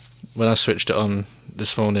when I switched it on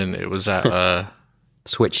this morning, it was at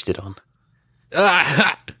Switched it on.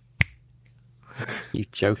 You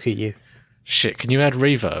joker, you. Shit, can you add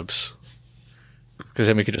reverbs? Because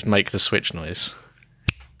then we could just make the switch noise.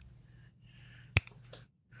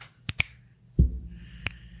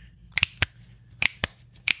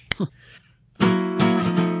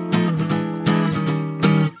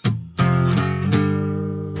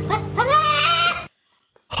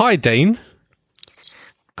 Hi, Dane.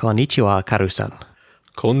 Konnichiwa, Karu-san.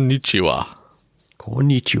 Konnichiwa.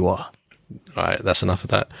 Konnichiwa. Right, that's enough of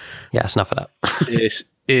that. Yeah, that's enough of that. This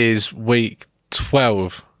is week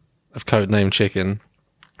 12 of Codename Chicken.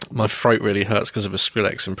 My throat really hurts because of a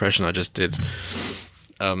Skrillex impression I just did.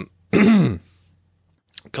 God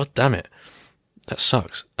damn it. That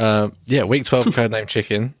sucks. Yeah, week 12 of Codename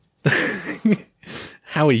Chicken.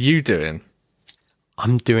 How are you doing?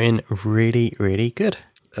 I'm doing really, really good.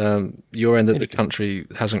 Your end of the country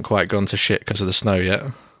hasn't quite gone to shit because of the snow yet?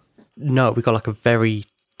 No, we got like a very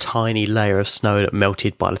tiny layer of snow that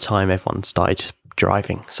melted by the time everyone started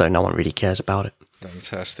driving, so no one really cares about it.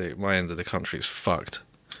 Fantastic. My end of the country is fucked.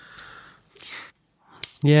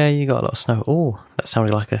 Yeah, you got a lot of snow. Oh, that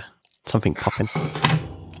sounded like something popping.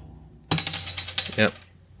 Yep.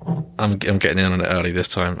 I'm getting in on it early this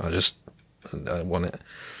time. I want it.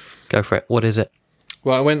 Go for it. What is it?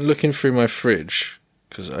 Well, I went looking through my fridge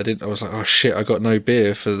because I was like, oh shit, I got no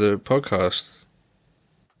beer for the podcast.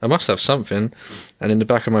 I must have something. And in the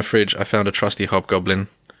back of my fridge, I found a trusty Hobgoblin.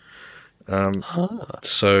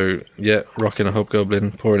 So, yeah, rocking a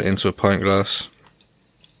Hobgoblin, pouring it into a pint glass.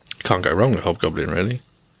 Can't go wrong with Hobgoblin, really.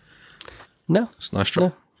 No. It's a nice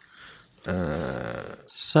drop. No.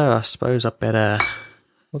 So, I suppose I better...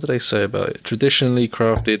 What do they say about it? Traditionally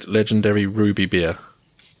crafted legendary ruby beer.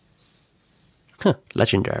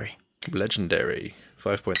 Legendary. Legendary.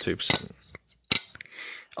 5.2%.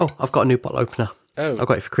 Oh, I've got a new bottle opener. Oh. I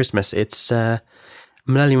got it for Christmas. It's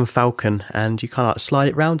Millennium Falcon, and you kind of like slide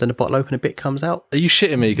it round and the bottle opener bit comes out. Are you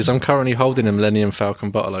shitting me? Because I'm currently holding a Millennium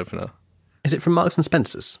Falcon bottle opener. Is it from Marks and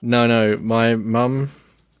Spencer's? No. My mum,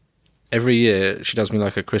 every year, she does me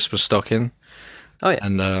like a Christmas stocking. Oh, yeah.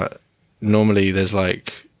 And normally there's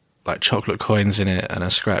like chocolate coins in it and a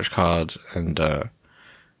scratch card and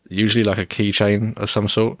usually like a keychain of some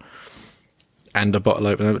sort and a bottle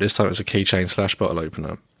opener, but this time it's a keychain / bottle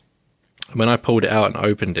opener. And when I pulled it out and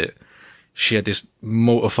opened it, she had this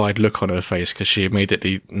mortified look on her face because she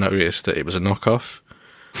immediately noticed that it was a knockoff.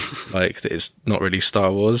 Like, that it's not really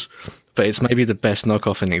Star Wars, but it's maybe the best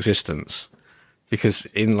knockoff in existence because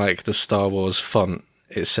in like the Star Wars font,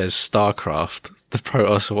 it says StarCraft, the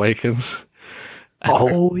Protoss Awakens.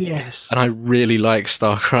 Oh, yes. And I really like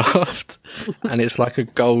StarCraft. And it's like a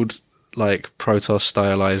gold, like Protoss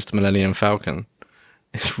stylized Millennium Falcon.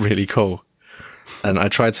 It's really cool. And I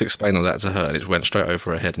tried to explain all that to her and it went straight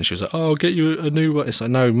over her head. And she was like, oh, I'll get you a new one. It's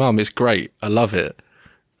like, no, Mum, it's great. I love it.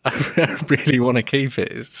 I really want to keep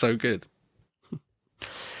it. It's so good.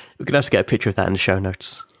 We're going to have to get a picture of that in the show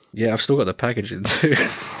notes. Yeah, I've still got the packaging too.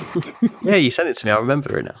 Yeah, you sent it to me. I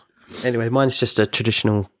remember it now. Anyway, mine's just a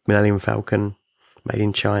traditional Millennium Falcon made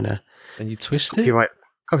in China. And you twist it?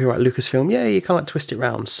 Copyright Lucasfilm. Yeah, you kind of like twist it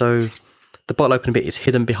round. So the bottle opener bit is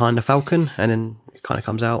hidden behind the Falcon and then it kind of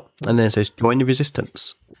comes out. And then it says, join the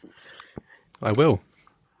resistance. I will.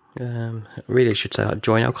 Really should say like,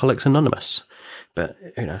 join Alcoholics Anonymous. But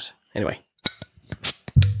who knows? Anyway.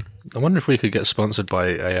 I wonder if we could get sponsored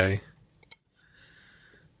by AA.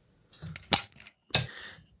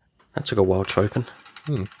 That took a while to open.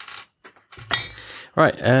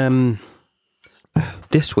 Right.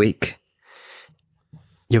 This week,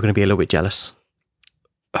 you're going to be a little bit jealous.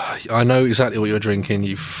 I know exactly what you're drinking,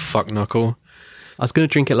 you fuck knuckle. I was going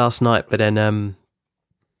to drink it last night, but then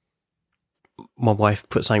my wife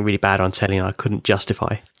put something really bad on telly and I couldn't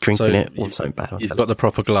justify drinking it with something bad on telly. You've got the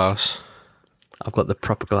proper glass. I've got the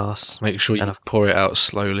proper glass. Make sure you pour it out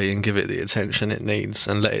slowly and give it the attention it needs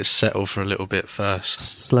and let it settle for a little bit first.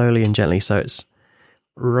 Slowly and gently. So it's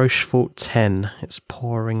Rochefort 10. It's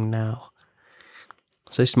pouring now.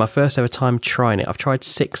 So this is my first ever time trying it. I've tried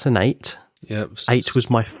 6 and 8. Yep. 8 was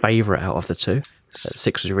my favourite out of the two.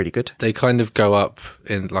 6 was really good. They kind of go up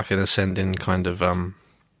in like an ascending kind of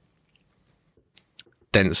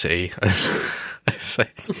density. I'd say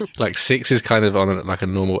like 6 is kind of on like a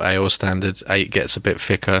normal ale standard. 8 gets a bit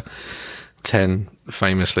thicker. 10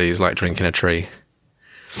 famously is like drinking a tree.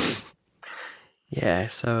 Yeah,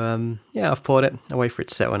 so I've poured it. I'll wait for it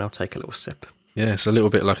to settle and I'll take a little sip. Yeah, it's a little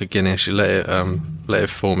bit like a Guinness. You let it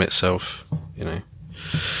form itself. You know,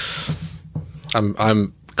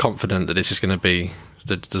 I'm confident that this is going to be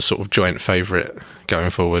the sort of joint favourite going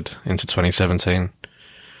forward into 2017.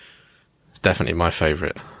 definitely my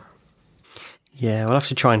favourite. Yeah, we'll have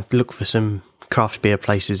to try and look for some craft beer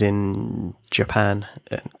places in Japan.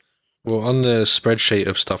 Well, on the spreadsheet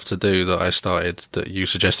of stuff to do that I started, that you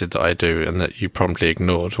suggested that I do, and that you promptly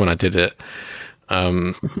ignored when I did it,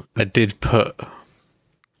 I did put,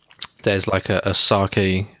 there's like a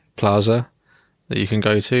sake plaza that you can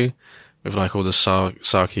go to with like all the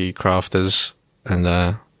sake crafters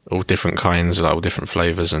and all different kinds, like all different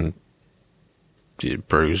flavours and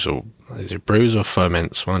brews, or is it brews or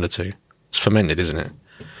ferments? One of the two. It's fermented, isn't it?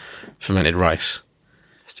 Fermented rice.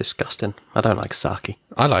 It's disgusting. I don't like sake.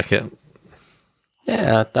 I like it.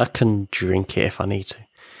 Yeah, I can drink it if I need to.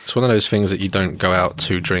 It's one of those things that you don't go out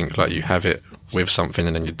to drink, like you have it with something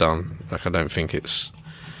and then you're done. Like I don't think it's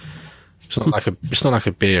not like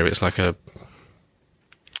a beer. It's like a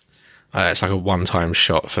one-time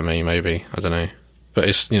shot for me, maybe. I don't know, but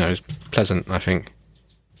it's it's pleasant, I think.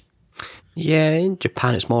 Yeah, in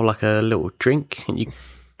Japan it's more like a little drink, and you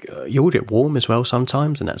order it warm as well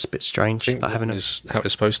sometimes, and that's a bit strange. I think like having is how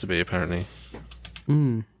it's supposed to be, apparently. It's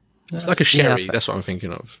Mm. like a sherry. Yeah, That's what I'm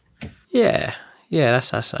thinking of. Yeah,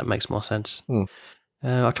 that makes more sense. Mm.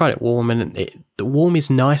 I tried it warm, and the warm is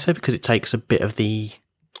nicer because it takes a bit of the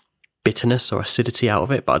bitterness or acidity out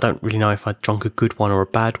of it, but I don't really know if I'd drunk a good one or a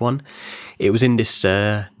bad one. It was in this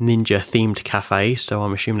ninja-themed cafe, so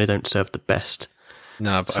I'm assuming they don't serve the best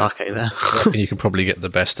No, but sake there. I reckon you can probably get the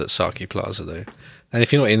best at Sake Plaza, though. And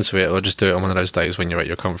if you're not into it, I'll just do it on one of those days when you're at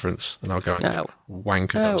your conference, and I'll go and get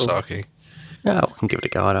wankered on sake. Yeah, I can give it a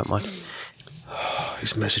go, I don't mind.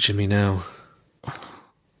 He's messaging me now.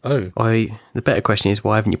 Oh. The better question is,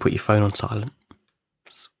 why haven't you put your phone on silent?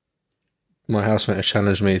 My housemate has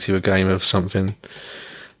challenged me to a game of something.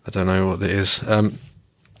 I don't know what it is.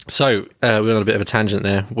 So, we're on a bit of a tangent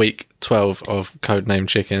there. Week 12 of Codename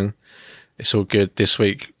Chicken. It's all good. This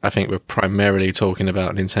week, I think we're primarily talking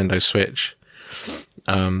about Nintendo Switch.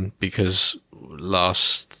 Because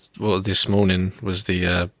this morning was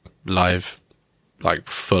the live, like,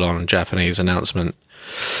 full-on Japanese announcement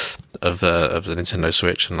of the Nintendo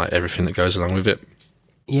Switch and, like, everything that goes along with it.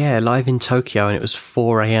 Yeah, live in Tokyo, and it was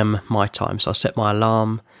 4 a.m. my time, so I set my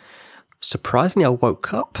alarm. Surprisingly, I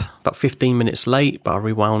woke up about 15 minutes late, but I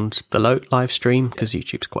rewound the live stream because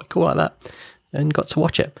YouTube's quite cool like that, and got to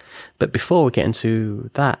watch it. But before we get into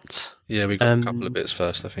that... Yeah, we got a couple of bits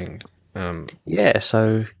first, I think.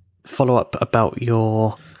 So follow up about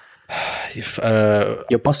your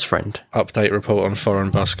bus friend. Update report on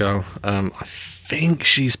foreign bus girl. I think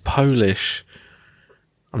she's Polish.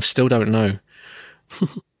 I still don't know.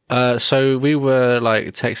 So we were like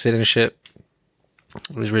texting and shit.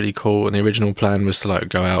 It was really cool, and the original plan was to like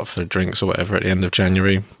go out for drinks or whatever at the end of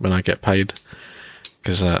January when I get paid,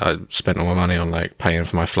 because I spent all my money on like paying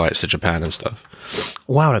for my flights to Japan and stuff.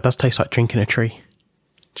 Wow, that does taste like drinking a tree.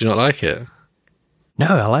 Do you not like it? No,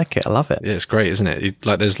 I like it. I love it. Yeah, it's great, isn't it?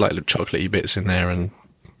 There's like chocolatey bits in there, and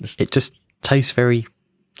it just tastes very.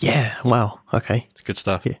 Yeah. Wow. Okay. It's good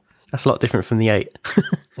stuff. Yeah, that's a lot different from the 8,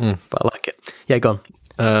 but I like it. Yeah, go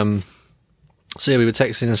on. So yeah, we were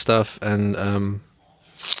texting and stuff, and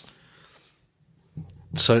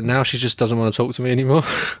so now she just doesn't want to talk to me anymore.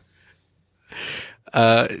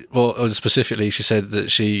 Well, specifically, she said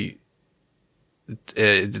that she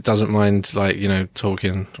doesn't mind, like,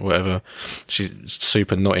 talking or whatever. She's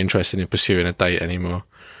super not interested in pursuing a date anymore.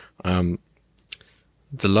 The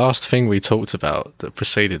last thing we talked about that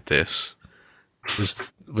preceded this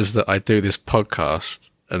was that I do this podcast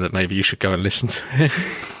and that maybe you should go and listen to it.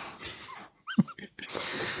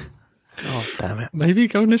 Oh, damn it. Maybe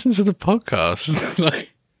go and listen to the podcast.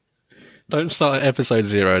 Like, don't start at episode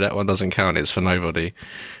 0. That one doesn't count. It's for nobody.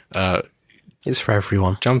 It's for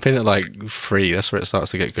everyone. Jump in at like 3. That's where it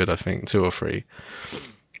starts to get good, I think. 2 or 3.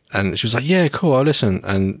 And she was like, yeah, cool, I'll listen.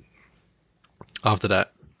 And after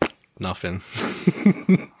that, nothing.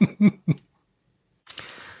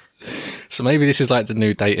 So maybe this is like the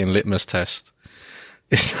new dating litmus test.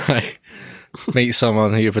 It's like, meet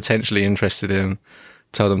someone who you're potentially interested in,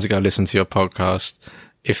 tell them to go listen to your podcast.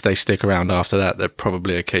 If they stick around after that, they're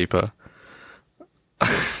probably a keeper.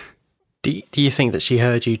 Do you think that she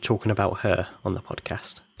heard you talking about her on the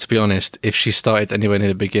podcast? To be honest, if she started anywhere near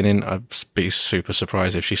the beginning, I'd be super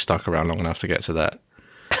surprised if she stuck around long enough to get to that.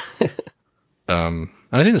 And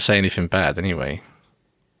I didn't say anything bad anyway.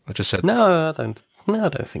 I just said No, I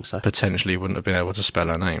don't think so. Potentially wouldn't have been able to spell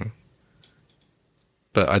her name.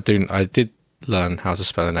 But I did learn how to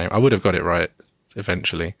spell her name. I would have got it right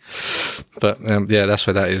eventually. But yeah, that's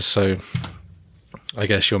where that is. So I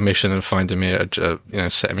guess your mission of finding me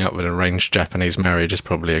setting me up with an arranged Japanese marriage is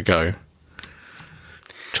probably a go.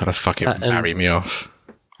 Trying to fucking marry me off.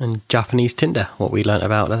 And Japanese Tinder, what we learnt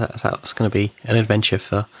about, that's going to be an adventure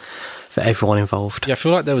for everyone involved. Yeah, I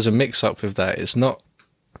feel like there was a mix-up with that. It's not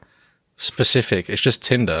specific. It's just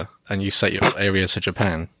Tinder, and you set your area to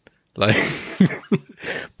Japan. Like,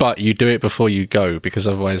 but you do it before you go, because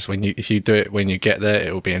otherwise, if you do it when you get there,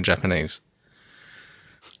 it will be in Japanese.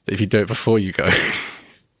 But if you do it before you go,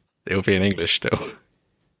 it will be in English still.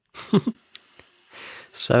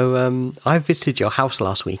 So, I visited your house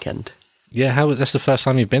last weekend. Yeah, that's the first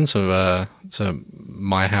time you've been to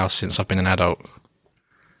my house since I've been an adult.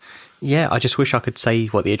 Yeah, I just wish I could say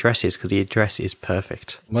what the address is, because the address is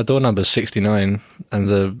perfect. My door number's 69, and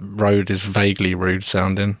the road is vaguely rude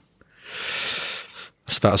sounding.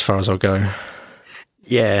 That's about as far as I'll go.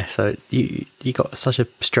 Yeah, so you got such a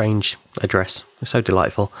strange address. It's so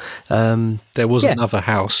delightful. There was another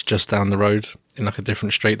house just down the road in like a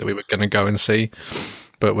different street that we were going to go and see.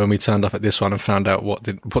 But when we turned up at this one and found out what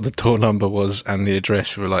the door number was and the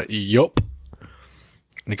address, we were like, yup.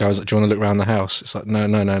 And the guy was like, do you want to look around the house? It's like, no,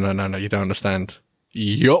 you don't understand.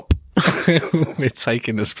 Yup. We're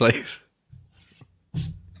taking this place.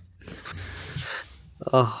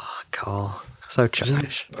 Oh, Carl. So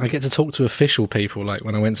childish. I get to talk to official people, like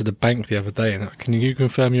when I went to the bank the other day, and like, can you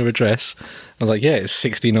confirm your address? I was like, yeah, it's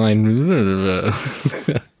 69.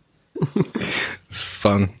 It's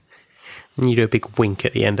fun. And you do a big wink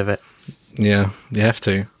at the end of it. Yeah, you have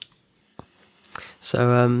to.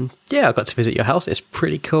 So, yeah, I got to visit your house. It's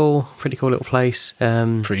pretty cool little place.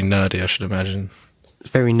 Pretty nerdy, I should imagine. It's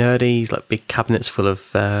very nerdy. It's like big cabinets full of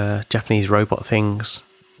Japanese robot things.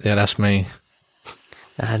 Yeah, that's me.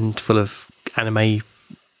 And full of anime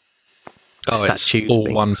statues. It's all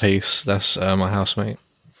things. One Piece. That's my housemate.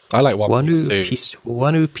 I like One Piece too.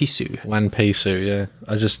 One Piece. One Piece, yeah.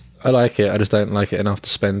 I like it. I just don't like it enough to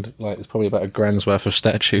spend, like, there's probably about $1,000's worth of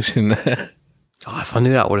statues in there. Oh, if I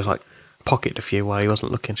knew that, I would have, like, pocketed a few while he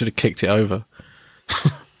wasn't looking. Should have kicked it over.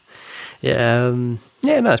 Yeah, no,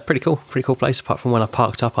 it's pretty cool. Pretty cool place. Apart from when I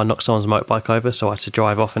parked up, I knocked someone's motorbike over, so I had to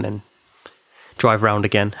drive off and then drive round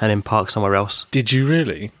again and then park somewhere else. Did you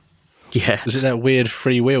really? Yeah. Was it that weird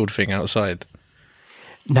free-wheeled thing outside?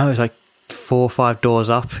 No, it was like 4 or 5 doors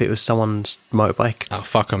up. It was someone's motorbike. Oh,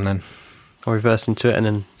 fuck them then. I reversed into it and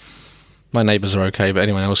then... My neighbours are okay, but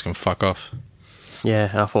anyone else can fuck off. Yeah,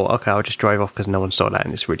 and I thought, okay, I'll just drive off because no one saw that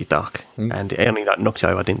and it's really dark. And it only knocked it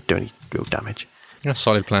over. I didn't do any real damage. Yeah,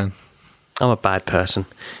 solid plan. I'm a bad person.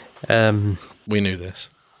 We knew this.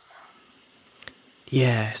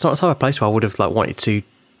 Yeah, it's not the type of place where I would have wanted to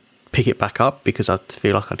pick it back up because I'd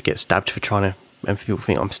feel like I'd get stabbed for trying to, and people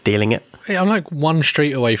think I'm stealing it. Hey, I'm like 1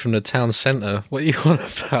 street away from the town centre. What are you on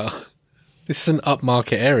about? This is an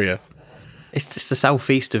upmarket area. It's just the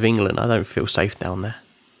southeast of England. I don't feel safe down there.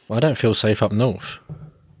 Well, I don't feel safe up north.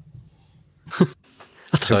 I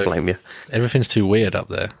don't blame you. Everything's too weird up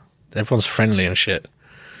there. Everyone's friendly and shit.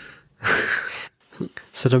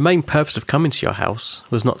 So the main purpose of coming to your house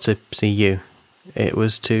was not to see you. It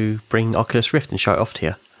was to bring Oculus Rift and show it off to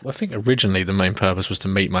you. Well, I think originally the main purpose was to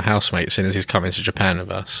meet my housemate as soon as he's coming to Japan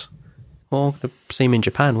with us. Well, I'm going to see him in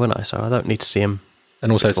Japan, won't I? So I don't need to see him.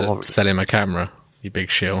 And also to sell him a camera, you big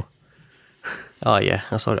shill. Oh, yeah.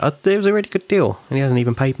 I saw it. It was a really good deal, and he hasn't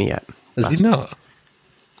even paid me yet. Has he not?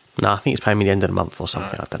 No, I think he's paying me the end of the month or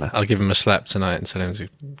something. I don't know. I'll give him a slap tonight and tell him to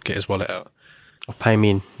get his wallet out. I'll pay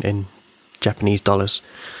me in Japanese dollars.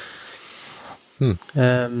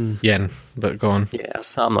 Yen, but go on. Yeah,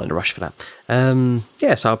 so I'm not in a rush for that.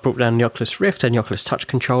 Yeah, so I brought down the Oculus Rift and the Oculus Touch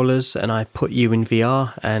controllers, and I put you in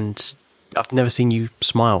VR, and I've never seen you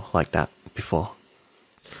smile like that before.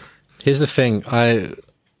 Here's the thing.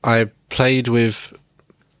 I played with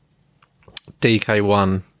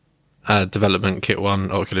DK1, Development Kit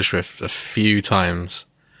 1 Oculus Rift a few times.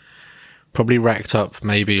 Probably racked up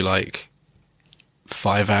maybe like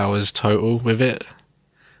 5 hours total with it.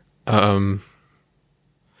 And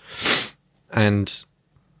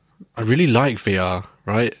I really like VR,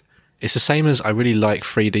 right? It's the same as I really like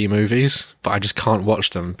 3D movies, but I just can't watch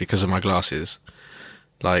them because of my glasses.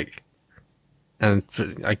 Like, and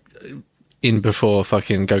before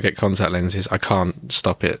fucking go get contact lenses, I can't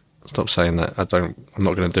stop it. Stop saying that. I'm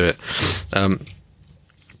not going to do it.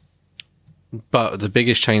 But the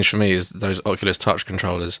biggest change for me is those Oculus Touch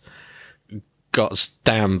controllers. God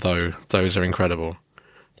damn, though, those are incredible.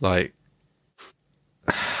 Like,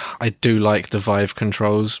 I do like the Vive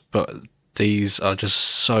controls, but these are just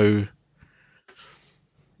so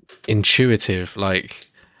intuitive. Like,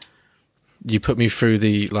 you put me through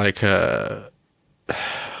the like a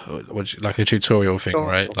tutorial thing,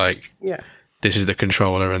 right? Like, yeah, this is the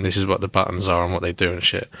controller and this is what the buttons are and what they do and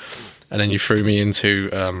shit. And then you threw me into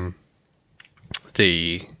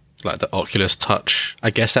the like the Oculus Touch. I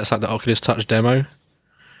guess that's like the Oculus Touch demo.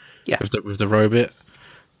 Yeah. With the robot.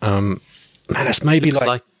 Man, that's maybe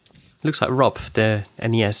looks like Rob, the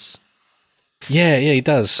NES. Yeah, he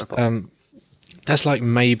does. That's like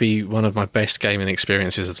maybe one of my best gaming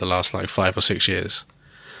experiences of the last like 5 or 6 years.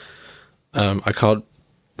 I can't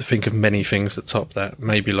think of many things that top that.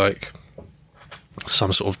 Maybe like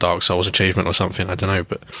some sort of Dark Souls achievement or something. I don't know,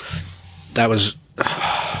 but that was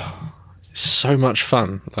so much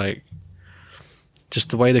fun. Like, just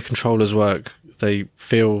the way the controllers work, they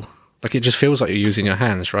feel like, it just feels like you're using your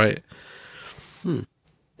hands, right?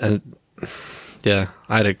 And yeah,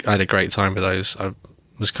 I had a great time with those. I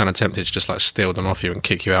was kind of tempted to just like steal them off you and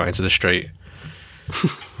kick you out into the street.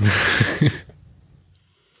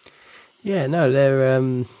 Yeah, no,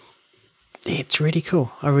 they're it's really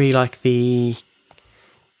cool. I really like using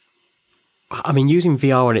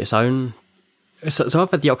VR on its own. So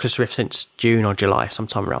I've had the Oculus Rift since June or July,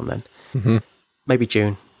 sometime around then. Mm-hmm. Maybe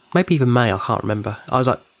June, maybe even May, I can't remember. I was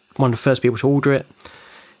like one of the first people to order it,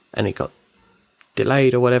 and it got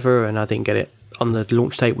delayed or whatever, and I didn't get it on the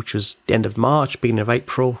launch date, which was the end of March, beginning of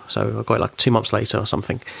April, so I got it like 2 months later or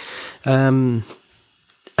something. And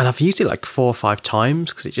I've used it like 4 or 5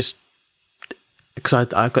 times because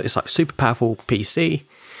I've got this like super powerful PC,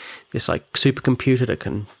 this like supercomputer that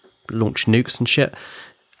can launch nukes and shit,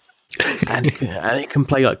 and it can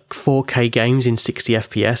play like 4K games in 60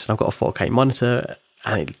 FPS, and I've got a 4K monitor,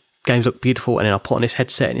 and games look beautiful. And then I put on this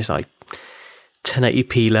headset, and it's like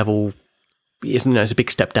 1080p level. It's a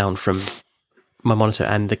big step down from my monitor,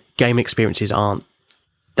 and the game experiences aren't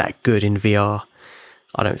that good in VR,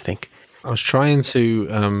 I don't think. I was trying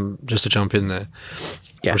to just to jump in there.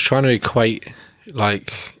 Yeah. I was trying to equate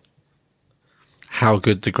like how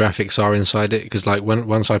good the graphics are inside it, because like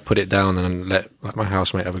once I put it down and let like my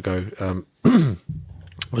housemate have a go, I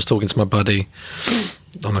was talking to my buddy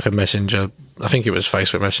on like a messenger. I think it was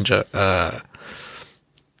Facebook Messenger,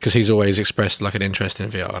 because he's always expressed like an interest in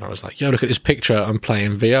VR, and I was like, "Yo, look at this picture! I'm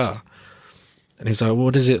playing VR," and he's like,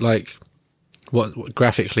 "What is it like? What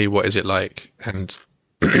graphically? What is it like?" And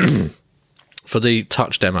for the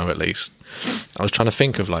touch demo, at least, I was trying to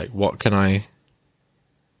think of like what can I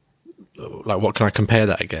compare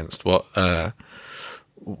that against? What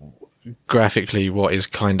graphically, what is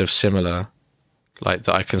kind of similar, like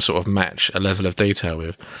that I can sort of match a level of detail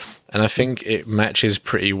with, and I think it matches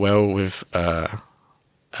pretty well with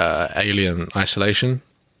Alien Isolation,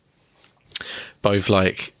 both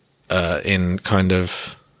like in kind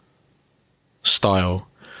of style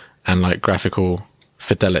and like graphical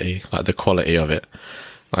fidelity, like the quality of it.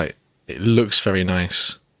 Like, it looks very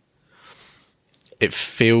nice. It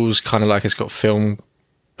feels kind of like it's got film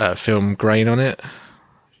grain on it,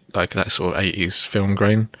 like that sort of 80s film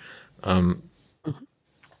grain.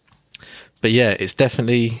 But yeah, it's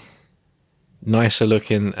definitely nicer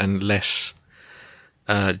looking and less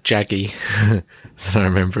jaggy than I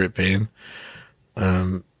remember it being.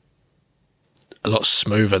 A lot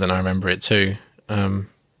smoother than I remember it too. I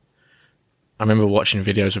remember watching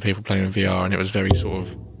videos of people playing with VR, and it was very sort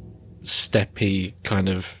of steppy, kind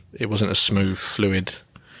of. It wasn't a smooth, fluid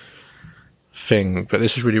thing, but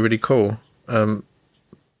this was really, really cool.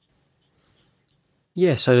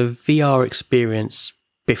 Yeah, so the VR experience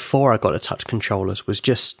before I got the touch controllers was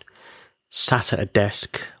just sat at a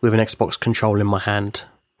desk with an Xbox controller in my hand,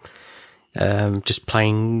 just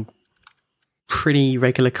playing pretty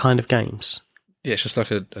regular kind of games. Yeah, it's just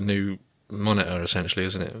like a new monitor, essentially,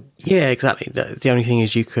 isn't it? Yeah, exactly. The only thing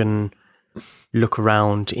is you can look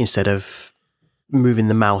around instead of moving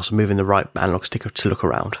the mouse, moving the right analog stick to look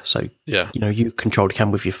around. So, yeah, you control the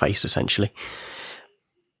camera with your face, essentially.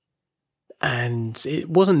 And it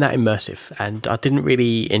wasn't that immersive, and I didn't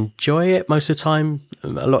really enjoy it most of the time. A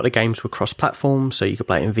lot of the games were cross-platform, so you could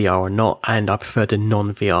play it in VR or not, and I preferred the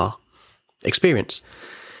non-VR experience.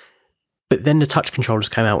 But then the touch controllers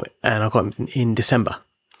came out, and I got them in December.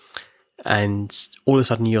 And all of a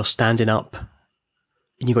sudden you're standing up,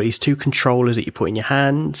 and you've got these 2 controllers that you put in your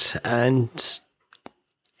hand, and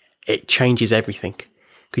it changes everything,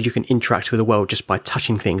 because you can interact with the world just by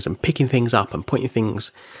touching things and picking things up and pointing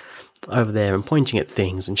things over there and pointing at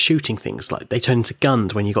things and shooting things. Like, they turn into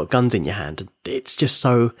guns when you've got guns in your hand. It's just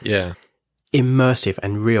so immersive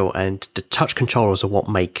and real, and the touch controllers are what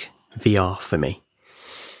make VR for me.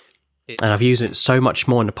 And I've used it so much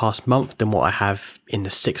more in the past month than what I have in the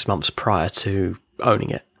 6 months prior to owning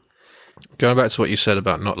it. Going back to what you said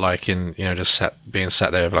about not liking, just being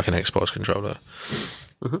sat there with like an Xbox controller.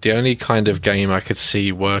 Mm-hmm. The only kind of game I could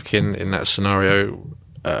see working in that scenario,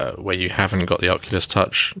 where you haven't got the Oculus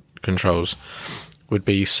Touch controls, would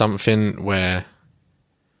be something where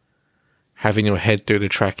having your head do the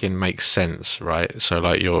tracking makes sense, right? So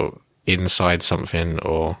like you're inside something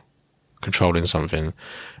or controlling something,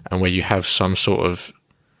 and where you have some sort of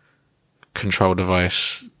control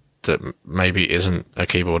device that maybe isn't a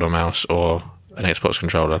keyboard or mouse or an Xbox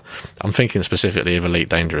controller. I'm thinking specifically of Elite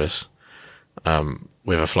Dangerous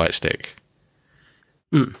with a flight stick.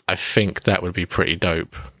 I think that would be pretty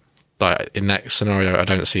dope. Like in that scenario, I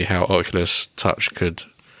don't see how Oculus Touch could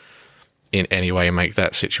in any way make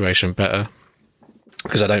that situation better,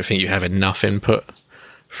 because I don't think you have enough input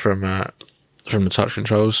from the touch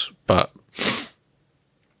controls. But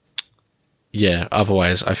yeah,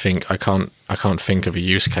 otherwise I think I can't think of a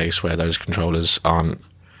use case where those controllers aren't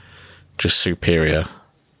just superior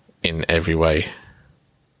in every way.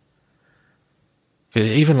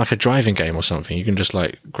 Even like a driving game or something, you can just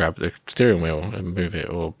like grab the steering wheel and move it,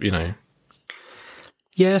 or Yeah,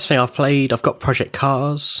 that's the thing. I've got Project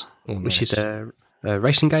Cars, which nice. is a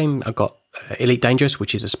racing game. I've got Elite Dangerous,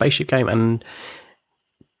 which is a spaceship game, and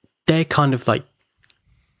they're kind of like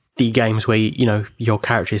the games where your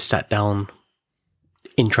character is sat down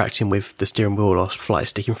interacting with the steering wheel or flight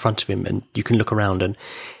stick in front of him, and you can look around. And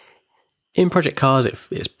in Project Cars,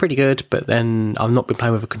 it's pretty good, but then I've not been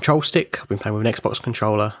playing with a control stick. I've been playing with an Xbox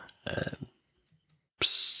controller,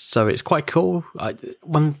 so it's quite cool.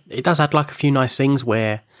 It does add like a few nice things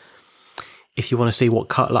where if you want to see what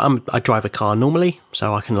car, like I drive a car normally,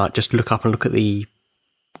 so I can like just look up and look at the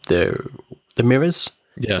mirrors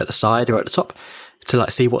at the side or at the top to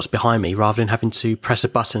like see what's behind me, rather than having to press a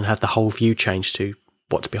button and have the whole view change to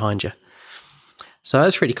what's behind you. So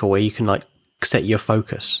that's really cool, where you can like set your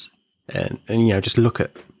focus and just look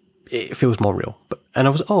at it. Feels more real.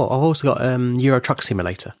 I've also got Euro Truck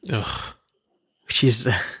Simulator. Ugh. Which is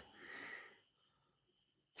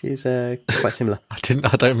quite similar.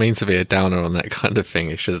 I don't mean to be a downer on that kind of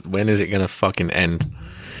thing. It's just, when is it going to fucking end?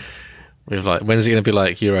 With like, when is it going to be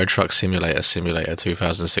like Euro Truck Simulator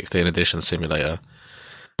 2016 edition simulator?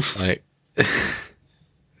 Like,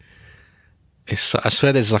 I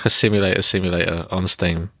swear there's like a simulator on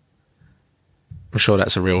Steam. I'm sure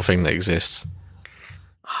that's a real thing that exists.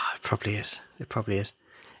 Oh, it probably is.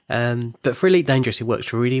 But for Elite Dangerous, it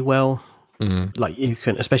works really well. Like you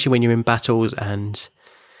can, especially when you're in battles, and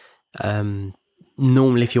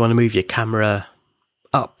normally if you want to move your camera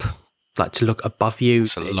up, like to look above you,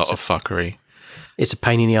 it's a lot of fuckery. It's a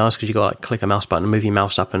pain in the ass, because you got to like click a mouse button and move your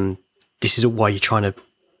mouse up, and this is why you're trying to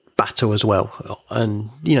battle as well. And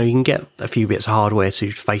you can get a few bits of hardware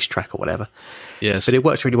to face track or whatever. Yes, but it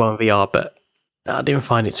works really well in VR. But I didn't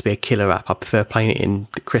find it to be a killer app. I prefer playing it in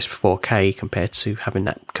crisp 4K compared to having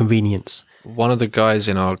that convenience. One of the guys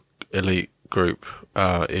in our Elite group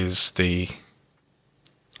is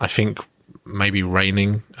I think maybe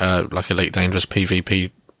reigning like Elite Dangerous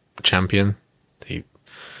PvP champion. He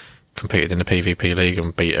competed in the PvP league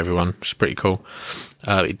and beat everyone, which is pretty cool.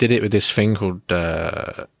 He did it with this thing called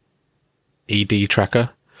ED Tracker,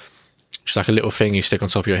 which is like a little thing you stick on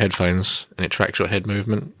top of your headphones, and it tracks your head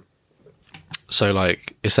movement. So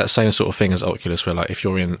like, it's that same sort of thing as Oculus, where like if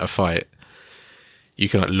you're in a fight, you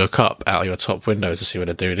can like look up out of your top window to see where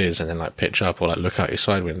the dude is, and then like pitch up, or like look out your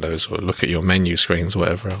side windows, or look at your menu screens, or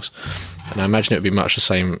whatever else. And I imagine it would be much the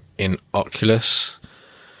same in Oculus,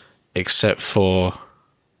 except for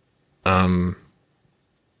I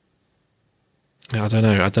don't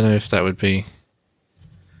know if that would be.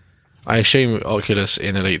 I assume Oculus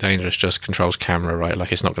in Elite Dangerous just controls camera, right?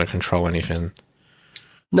 Like it's not going to control anything.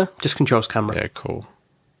 No, just controls camera. Yeah, cool.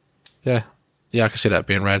 Yeah, I can see that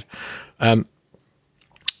being rad.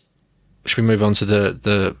 Should we move on to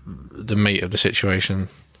the meat of the situation?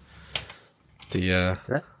 The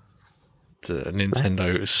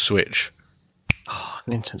Nintendo Switch. Oh,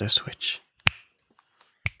 Nintendo Switch.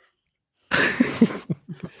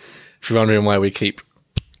 If you're wondering why we keep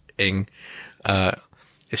ing,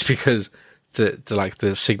 it's because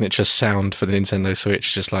the signature sound for the Nintendo Switch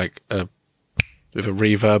is just like with a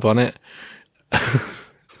reverb on it,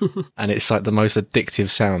 and it's like the most addictive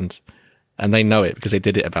sound. And they know it because they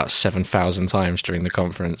did it about 7,000 times during the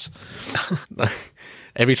conference.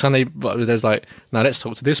 Every time there's like, now let's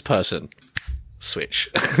talk to this person. Switch.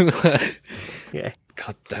 Yeah.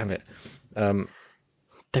 God damn it.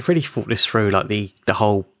 They've really thought this through, like the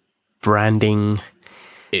whole branding.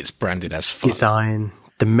 It's branded as fuck. Design,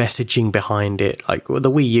 the messaging behind it. Like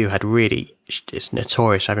the Wii U had it's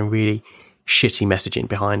notorious for having really shitty messaging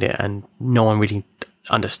behind it, and no one really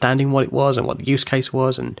understanding what it was and what the use case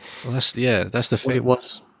was, and that's the thing. What it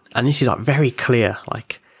was. And this is like very clear.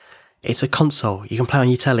 Like, it's a console you can play on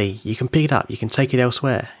your telly, you can pick it up, you can take it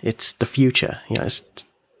elsewhere. It's the future. It's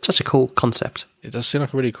such a cool concept. It does seem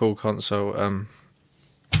like a really cool console.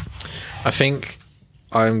 I think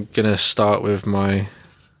I'm gonna start with my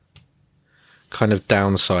kind of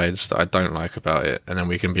downsides that I don't like about it, and then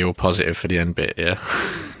we can be all positive for the end bit. Yeah.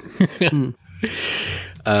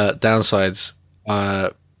 Downsides.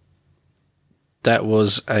 That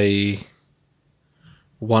was a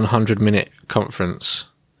 100-minute conference,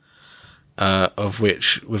 of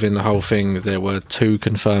which within the whole thing there were 2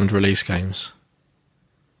 confirmed release games.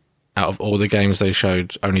 Out of all the games they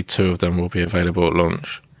showed, only 2 of them will be available at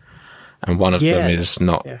launch, and one of them is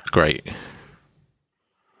not great.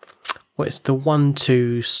 Well, it's the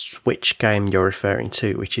 1-2 Switch game you're referring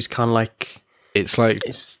to, which is kind of like... It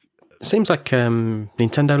seems like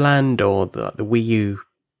Nintendo Land or the Wii U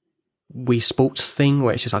Wii Sports thing,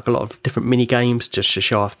 where it's just like a lot of different mini games just to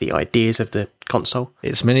show off the ideas of the console.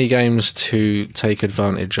 It's mini games to take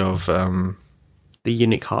advantage of the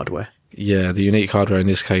unique hardware. Yeah, the unique hardware in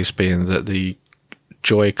this case being that the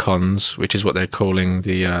Joy-Cons, which is what they're calling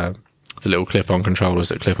the little clip-on controllers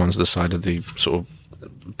that clip onto the side of the sort of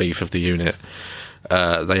beef of the unit,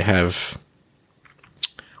 they have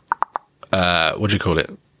what do you call it?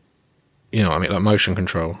 You know what I mean, like motion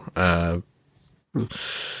control,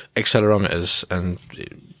 accelerometers and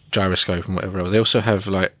gyroscope and whatever else. They also have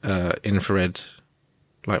like infrared,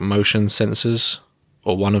 like motion sensors,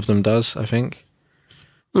 or one of them does, I think.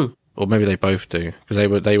 Or maybe they both do, because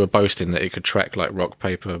they were boasting that it could track like rock,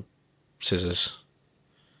 paper, scissors.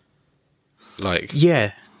 Like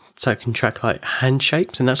so it can track like hand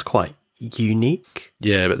shapes, and that's quite unique.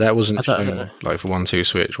 Yeah, but that wasn't shown like for 1-2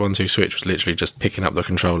 Switch. 1-2 Switch was literally just picking up the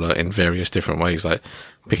controller in various different ways, like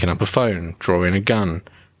picking up a phone, drawing a gun,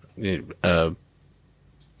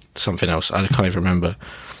 something else. I can't even remember.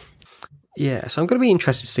 Yeah, so I'm going to be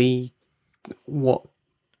interested to see what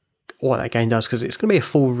that game does, because it's going to be a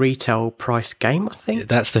full retail price game, I think.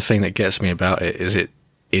 That's the thing that gets me about it, is it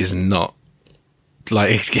is not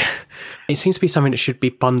like... It seems to be something that should be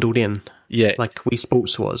bundled in. Yeah. Like Wii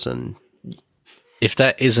Sports was, and... If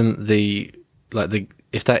that isn't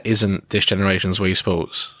if that isn't this generation's Wii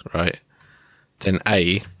Sports, right, then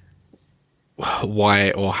A,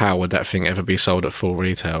 why or how would that thing ever be sold at full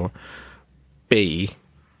retail? B,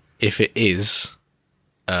 if it is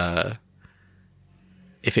the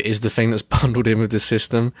thing that's bundled in with the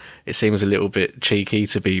system, it seems a little bit cheeky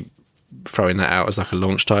to be throwing that out as like a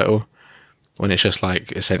launch title when it's just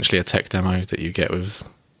like essentially a tech demo that you get with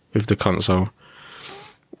the console.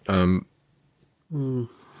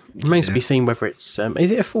 Remains to be seen whether it's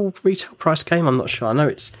is it a full retail price game? I'm not sure. I know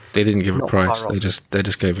it's... They didn't give a price. They just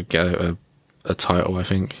gave a title, I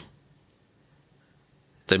think.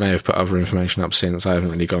 They may have put other information up since. I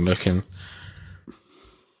haven't really gone looking.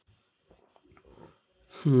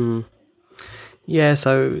 Yeah,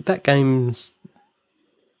 so that game's...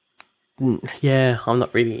 Yeah, I'm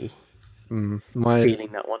not really feeling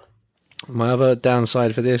that one. My other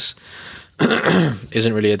downside for this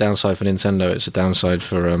isn't really a downside for Nintendo, it's a downside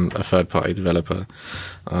for a third-party developer.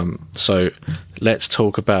 So let's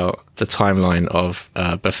talk about the timeline of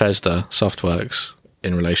Bethesda Softworks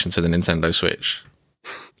in relation to the Nintendo Switch.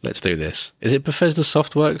 Let's do this. Is it Bethesda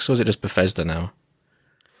Softworks or is it just Bethesda now?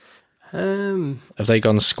 Have they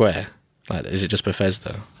gone Square? Like, is it just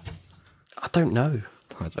Bethesda? I don't know.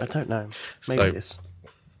 I don't know. Maybe it is.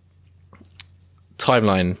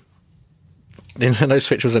 Timeline. Nintendo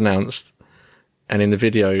Switch was announced, and in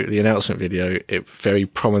the announcement video, it very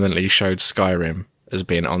prominently showed Skyrim as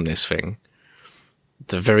being on this thing.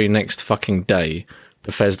 The very next fucking day,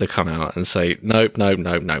 Bethesda come out and say, nope,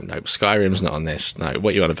 Skyrim's not on this. No,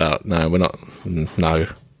 what you on about? No, we're not. No.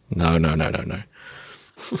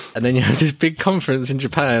 And then you have this big conference in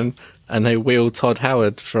Japan, and they wheel Todd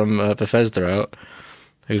Howard from Bethesda out,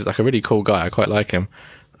 who's like a really cool guy. I quite like him.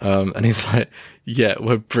 And he's like, yeah,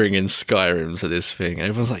 we're bringing Skyrim to this thing. And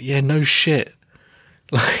everyone's like, yeah, no shit.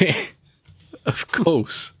 Like, of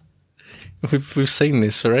course. We've seen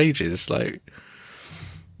this for ages. Like,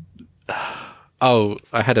 oh,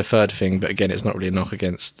 I had a third thing, but again, it's not really a knock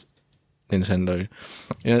against Nintendo.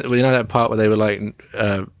 You know that part where they were like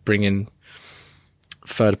bringing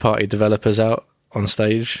third-party developers out on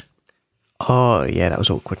stage? Oh, yeah, that was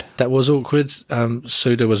awkward. That was awkward.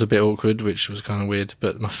 Suda was a bit awkward, which was kind of weird,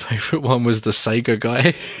 but my favourite one was the Sega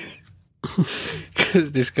guy.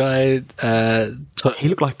 Because this guy... he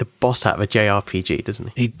looked like the boss out of a JRPG,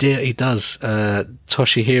 doesn't he? He does.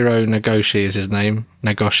 Toshihiro Nagoshi is his name.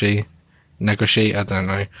 Nagoshi, I don't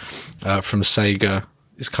know. From Sega.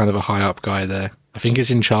 He's kind of a high-up guy there. I think he's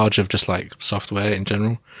in charge of just, like, software in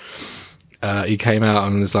general. He came out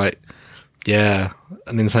and was like, yeah,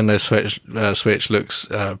 Nintendo Switch looks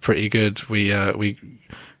pretty good. We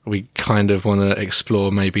kind of want to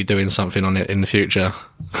explore maybe doing something on it in the future.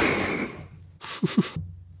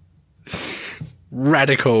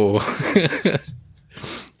 Radical.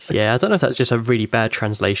 Yeah, I don't know if that's just a really bad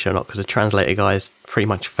translation or not, because the translator guys pretty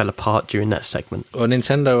much fell apart during that segment. Well,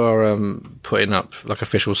 Nintendo are putting up like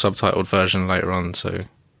official subtitled version later on, so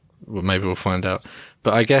maybe we'll find out.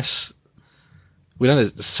 But I guess we know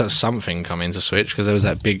there's something coming to Switch, because there was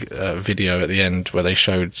that big video at the end where they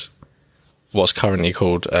showed what's currently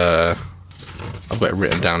called, I've got it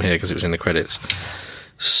written down here because it was in the credits,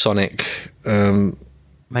 Sonic...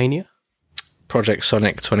 Mania? Project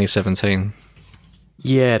Sonic 2017.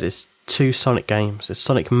 Yeah, there's 2 Sonic games. There's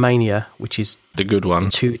Sonic Mania, which is The good one.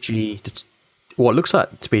 2G. What looks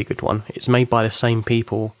like to be a good one. It's made by the same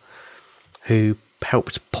people who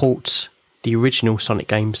helped port the original Sonic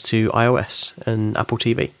games to iOS and Apple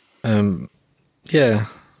TV. Yeah.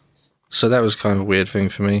 So that was kind of a weird thing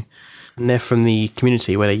for me. And they're from the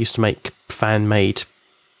community where they used to make fan-made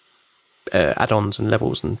add-ons and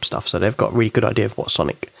levels and stuff. So they've got a really good idea of what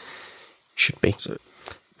Sonic should be. So,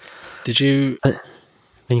 did you...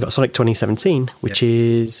 Then you got Sonic 2017, which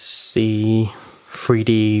is the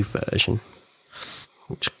 3D version,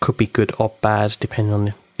 which could be good or bad depending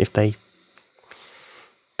on if they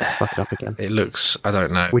fuck it up again. It looks... I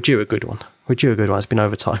don't know. We're due a good one. It's been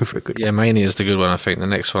over time for a good one. Yeah, Mania's the good one, I think. The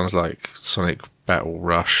next one's like Sonic Battle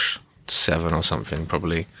Rush 7 or something,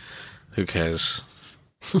 probably. Who cares?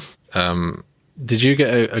 Did you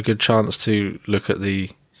get a good chance to look at the...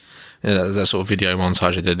 that sort of video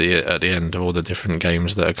montage I did at the end of all the different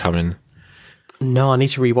games that are coming? No, I need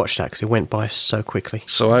to rewatch that because it went by so quickly.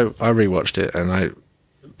 So I rewatched it and I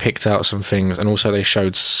picked out some things, and also they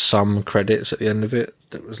showed some credits at the end of it.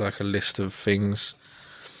 That was like a list of things,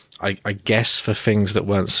 I guess, for things that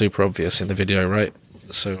weren't super obvious in the video, right?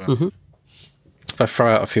 So if I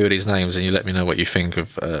throw out a few of these names and you let me know what you think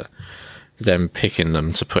of them picking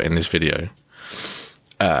them to put in this video.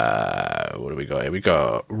 What do we got here? We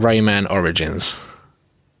got Rayman Origins.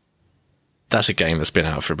 That's a game that's been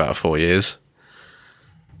out for about 4 years.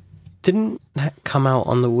 Didn't that come out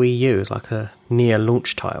on the Wii U as like a near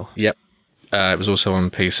launch title? Yep. It was also on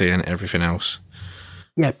PC and everything else.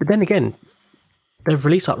 Yeah, but then again, they've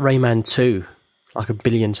released like Rayman 2 like a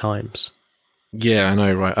billion times. Yeah, I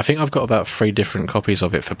know, right? I think I've got about 3 different copies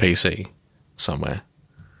of it for PC somewhere.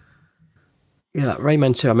 Yeah, like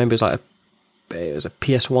Rayman 2, I remember it was a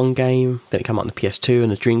PS1 game, then it came out on the PS2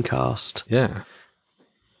 and the Dreamcast. Yeah.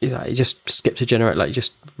 It just skipped a generation, like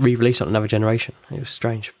just re-released on another generation. It was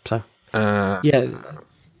strange. So, yeah.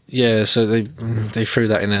 So they threw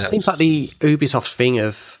that in there. It seems like the Ubisoft thing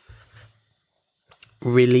of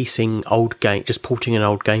releasing old game, just porting an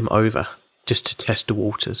old game over just to test the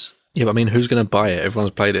waters. Yeah, but I mean, who's going to buy it?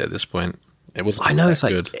 Everyone's played it at this point. It wasn't. I know, it's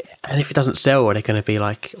like, good. And if it doesn't sell, are they going to be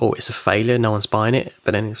like, "Oh, it's a failure, no one's buying it"?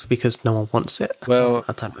 But then it's because no one wants it. Well,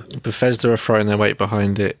 I don't know. Bethesda are throwing their weight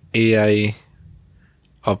behind it. EA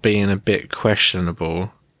are being a bit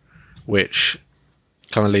questionable, which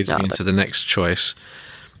kind of leads me into the next choice.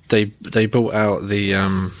 They bought out the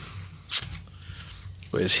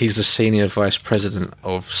he's the senior vice president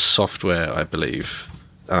of software, I believe.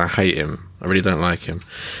 And I hate him. I really don't like him.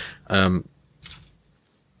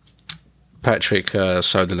 Patrick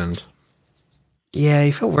Soderlund. Yeah,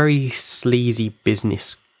 he felt very sleazy like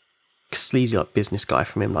business guy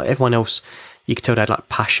from him. Like everyone else, you could tell they had like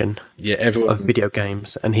passion of video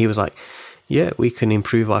games, and he was like, "Yeah, we can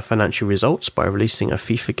improve our financial results by releasing a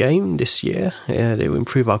FIFA game this year. Yeah, they will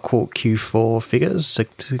improve our Q4 figures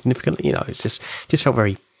significantly." You know, it just felt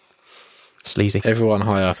very sleazy. Everyone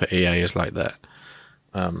high up at EA is like that.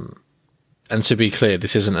 And to be clear,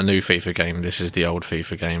 this isn't a new FIFA game. This is the old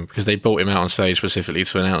FIFA game, because they brought him out on stage specifically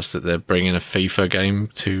to announce that they're bringing a FIFA game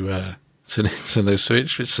to the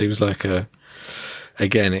Switch, which seems like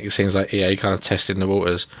it seems like EA kind of testing the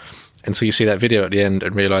waters until you see that video at the end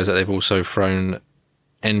and realise that they've also thrown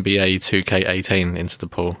NBA 2K18 into the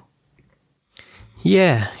pool.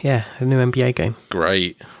 Yeah, a new NBA game.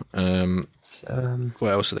 Great.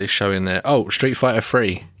 What else are they showing there? Oh, Street Fighter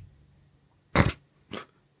 3.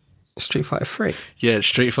 Street Fighter 3? Yeah,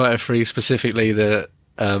 Street Fighter 3, specifically the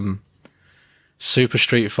Super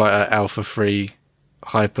Street Fighter Alpha 3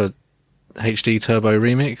 Hyper HD Turbo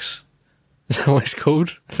Remix. Is that what it's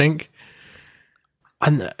called, I think?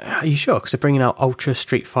 And are you sure? Because they're bringing out Ultra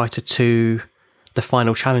Street Fighter 2, the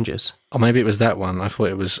final challenges. Or maybe it was that one. I thought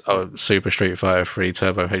it was Super Street Fighter 3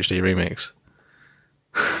 Turbo HD Remix.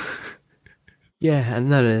 Yeah, and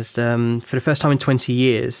no, there's for the first time in 20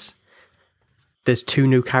 years, there's 2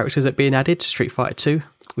 new characters that are being added to Street Fighter 2,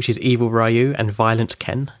 which is Evil Ryu and Violent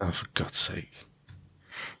Ken. Oh, for God's sake.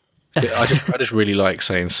 Yeah, I just really like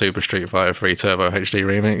saying Super Street Fighter 3 Turbo HD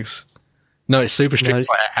Remix. No, it's Super Street No,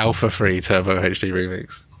 Fighter Alpha 3 Turbo HD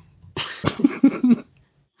Remix.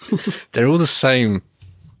 They're all the same.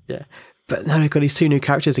 Yeah. But no, they've got these 2 new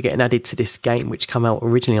characters are getting added to this game, which came out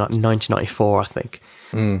originally like in 1994, I think.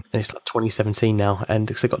 And it's like 2017 now. And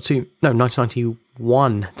so they've got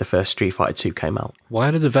 1991, the first Street Fighter 2 came out. Why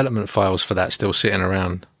are the development files for that still sitting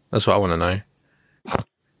around? That's what I want to know.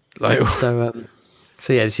 Like, So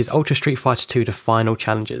yeah, this is Ultra Street Fighter 2, the final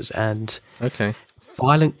challenges. And okay.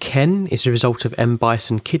 Violent Ken is the result of M.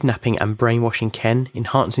 Bison kidnapping and brainwashing Ken,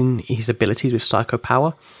 enhancing his abilities with psycho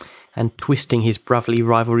power, and twisting his brotherly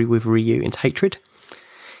rivalry with Ryu into hatred.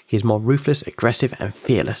 He is more ruthless, aggressive, and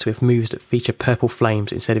fearless, with moves that feature purple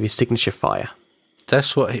flames instead of his signature fire.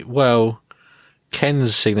 That's what. Well,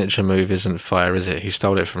 Ken's signature move isn't fire, is it? He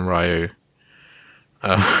stole it from Ryu,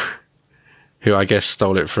 who I guess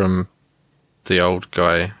stole it from the old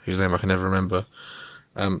guy whose name I can never remember.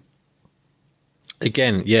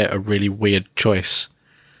 Again, yeah, a really weird choice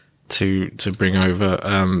to bring over.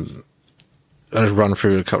 I'll just run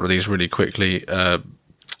through a couple of these really quickly.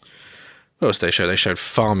 What else did they show? They showed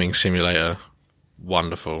Farming Simulator.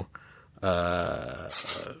 Wonderful.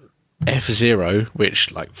 F-Zero,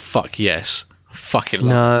 which, like, fuck yes. Fucking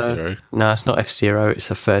love F-Zero. No, it's not F-Zero.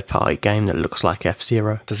 It's a third-party game that looks like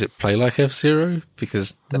F-Zero. Does it play like F-Zero?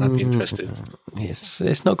 Because then I'd be interested.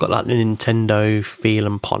 It's not got like the Nintendo feel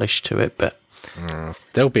and polish to it, but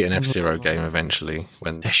There'll be an F-Zero game eventually.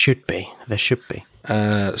 When there should be. Super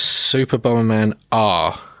Bomberman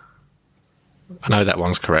R. I know that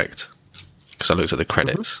one's correct because I looked at the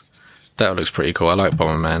credits. That looks pretty cool. I like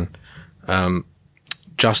Bomberman.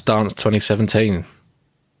 Just Dance 2017.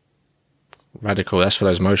 Radical. That's for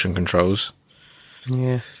those motion controls.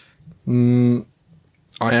 Yeah. I Am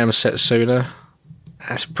Setsuna.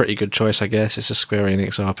 That's a pretty good choice, I guess. It's a Square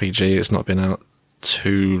Enix RPG. It's not been out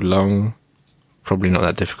too long. Probably not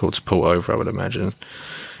that difficult to port over, I would imagine.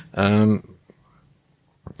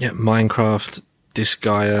 Minecraft,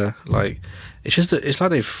 Disgaea, like it's like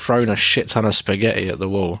they've thrown a shit ton of spaghetti at the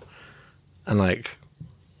wall, and like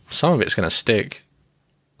some of it's gonna stick,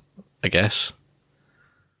 I guess.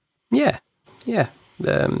 Yeah.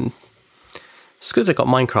 It's good they got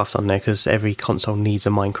Minecraft on there because every console needs a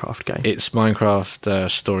Minecraft game. It's Minecraft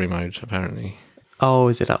story mode, apparently. Oh,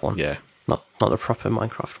 is it that one? Yeah. Not the proper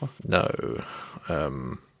Minecraft one. No.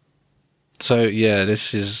 So yeah,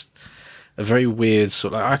 this is a very weird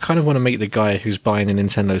sort of. I kind of want to meet the guy who's buying a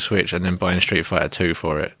Nintendo Switch and then buying Street Fighter 2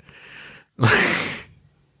 for it. Hi.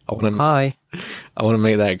 I want to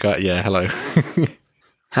meet that guy. Yeah, hello.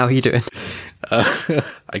 How are you doing?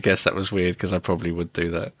 I guess that was weird because I probably would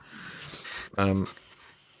do that.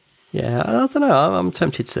 Yeah, I don't know. I'm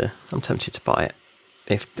tempted to buy it.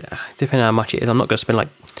 If depending on how much it is, I'm not going to spend like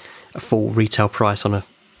a full retail price on a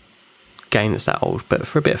game that's that old. But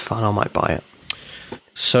for a bit of fun, I might buy it.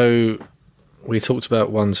 So we talked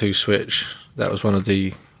about 1-2 Switch. That was one of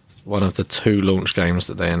the 2 launch games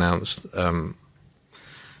that they announced. The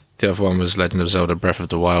other one was Legend of Zelda: Breath of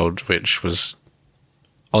the Wild, which was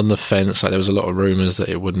on the fence. Like there was a lot of rumors that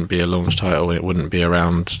it wouldn't be a launch title and it wouldn't be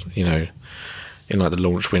around, in like the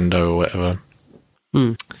launch window or whatever.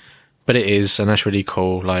 But it is, and that's really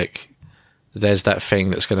cool. Like there's that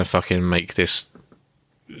thing that's going to fucking make this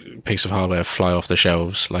piece of hardware fly off the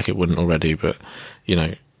shelves like it wouldn't already, but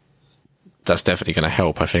that's definitely going to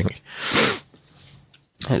help, I think.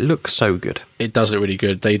 It looks so good. It does look really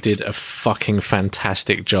good. They did a fucking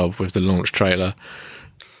fantastic job with the launch trailer.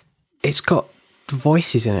 It's got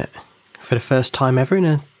voices in it for the first time ever in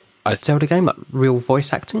a Zelda game, like real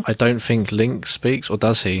voice acting. I don't think Link speaks, or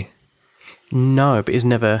does he? No, but he's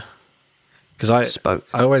never spoke.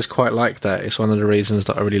 I always quite like that. It's one of the reasons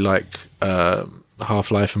that I really like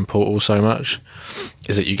Half-Life and Portal so much,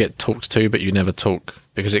 is that you get talked to, but you never talk,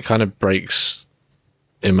 because it kind of breaks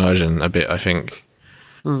immersion a bit, I think.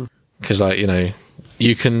 Because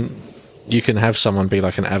you can have someone be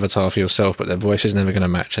like an avatar for yourself, but their voice is never going to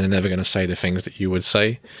match and they're never going to say the things that you would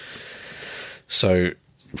say. So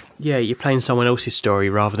yeah, you're playing someone else's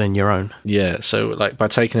story rather than your own. Yeah, so like by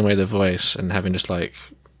taking away the voice and having just like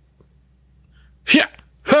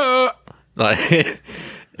like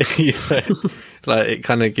like it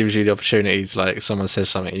kind of gives you the opportunity to, like, someone says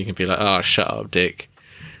something, you can be like, oh, shut up, dick.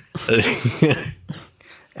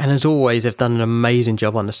 And as always, they've done an amazing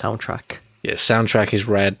job on the soundtrack. Yeah, soundtrack is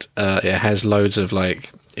rad. It has loads of,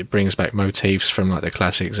 like, it brings back motifs from, like, the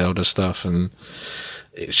classic Zelda stuff, and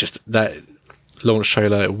it's just that launch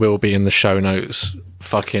trailer will be in the show notes.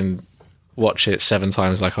 Fucking watch it 7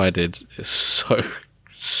 times like I did. It's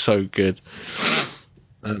so good.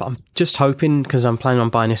 But I'm just hoping, because I'm planning on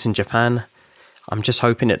buying this in Japan, I'm just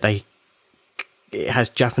hoping that they it has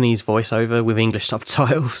Japanese voiceover with English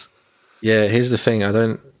subtitles. Yeah, here's the thing. I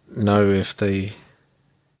don't know if they...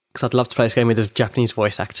 Because I'd love to play this game with the Japanese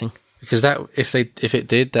voice acting. Because that, if it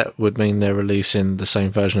did, that would mean they're releasing the same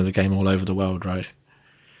version of the game all over the world, right?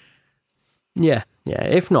 Yeah.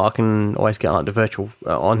 If not, I can always get like the virtual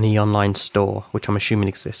on the online store, which I'm assuming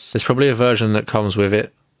exists. There's probably a version that comes with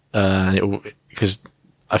it, because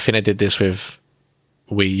I think they did this with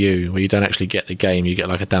Wii U, where you don't actually get the game, you get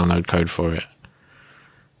like a download code for it,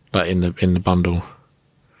 like in the bundle.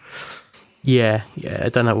 Yeah, I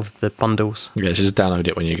don't know with the bundles. Yeah, so just download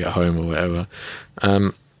it when you get home or whatever.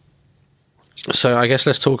 So I guess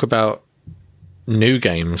let's talk about new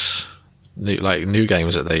games, new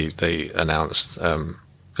games that they announced,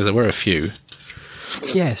 because there were a few.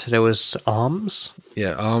 Yeah, so there was ARMS.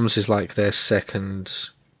 Yeah, ARMS is like their second.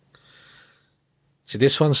 See,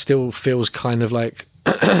 this one still feels kind of like,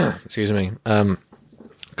 excuse me,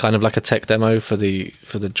 kind of like a tech demo for the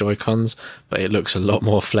Joy-Cons, but it looks a lot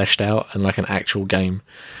more fleshed out and like an actual game.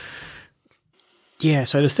 Yeah,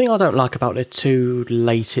 so the thing I don't like about their two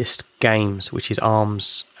latest games, which is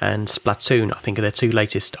ARMS and Splatoon, I think are their two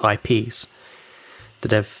latest IPs that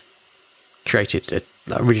they've created,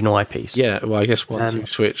 original IPs. Yeah, well, I guess 1-2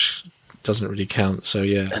 Switch doesn't really count, so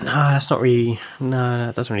yeah. No, that's not really... No,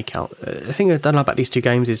 it doesn't really count. The thing I don't like about these two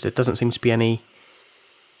games is there doesn't seem to be any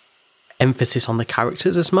emphasis on the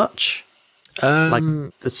characters as much. Like,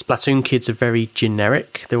 the Splatoon kids are very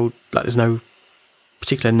generic. They're all, like, there's no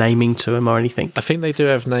particular naming to them or anything. I think they do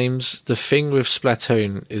have names. The thing with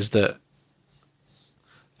Splatoon is that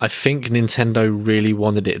I think Nintendo really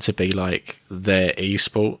wanted it to be like their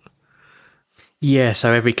esport. Yeah,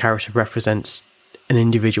 so every character represents an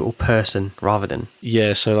individual person rather than...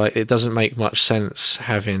 Yeah, so like it doesn't make much sense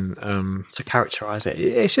having... to characterize it.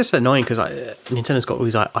 It's just annoying because like, Nintendo's got all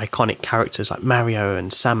these like, iconic characters like Mario and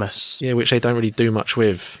Samus. Yeah, which they don't really do much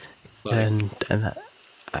with. Like,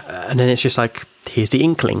 And then it's just like, here's the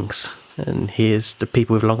Inklings, and here's the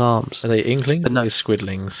people with long arms. are they Inkling? But no. They're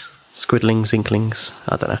Squidlings. Squidlings, Inklings,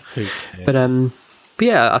 I don't know. Who cares? But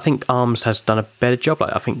yeah, I think ARMS has done a better job.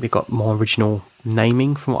 Like, I think they've got more original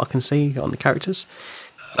naming from what I can see on the characters.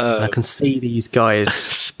 And I can see these guys...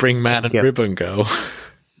 Spring Man and Ribbon Girl.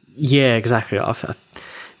 Yeah, exactly. That's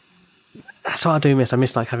what I do miss. I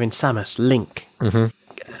miss like having Samus, Link,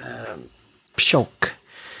 Shulk,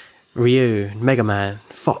 Ryu, Mega Man,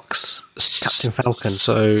 Fox, Captain Falcon.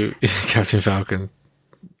 So, Captain Falcon,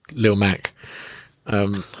 Lil Mac.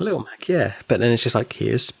 Little Mac, yeah. But then it's just like,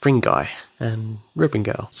 here's Spring Guy and Ribbon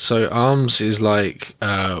Girl. So, ARMS is like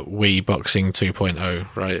Wii Boxing 2.0,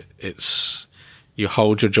 right? It's, you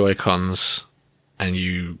hold your Joy-Cons and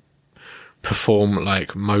you perform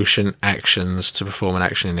like motion actions to perform an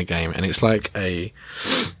action in the game. And it's like a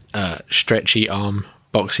stretchy arm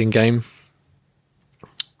boxing game.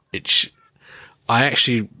 Which I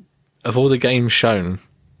actually, of all the games shown,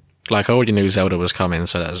 like I already knew Zelda was coming,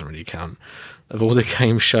 so that doesn't really count. Of all the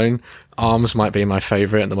games shown, ARMS might be my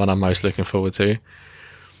favourite and the one I'm most looking forward to.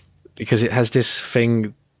 Because it has this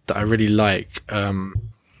thing that I really like.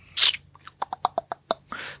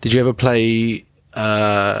 Did you ever play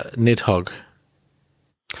Nidhogg?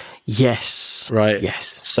 Yes. Right. Yes.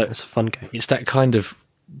 So it's a fun game. It's that kind of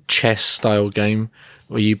chess style game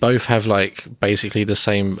where you both have like basically the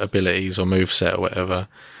same abilities or moveset or whatever,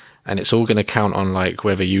 and it's all going to count on like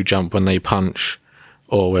whether you jump when they punch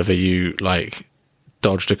or whether you like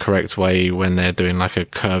dodge the correct way when they're doing like a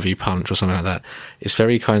curvy punch or something like that. It's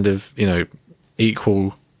very kind of, you know,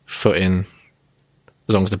 equal footing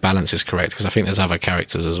as long as the balance is correct, because I think there's other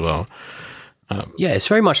characters as well. Yeah, it's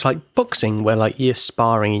very much like boxing where like you're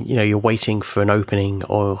sparring, you know, you're waiting for an opening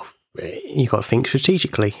or you've got to think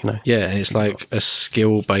strategically, you know. Yeah, and it's like a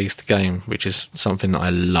skill-based game, which is something that I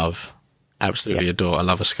love. Absolutely adore. I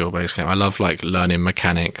love a skill-based game. I love like learning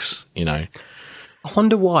mechanics, you know. I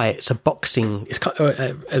wonder why it's a boxing, it's kind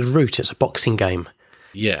of a root, it's a boxing game.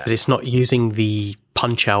 Yeah. But it's not using the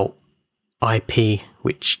Punch-Out IP,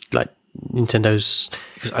 which like Nintendo's...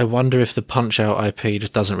 Because I wonder if the Punch-Out IP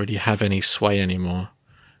just doesn't really have any sway anymore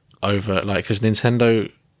over, like, because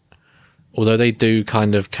Nintendo, although they do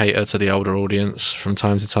kind of cater to the older audience from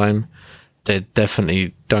time to time, they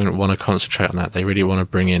definitely don't want to concentrate on that. They really want to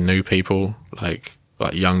bring in new people, like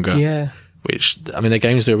younger. Yeah. Which, I mean, their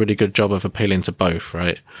games do a really good job of appealing to both,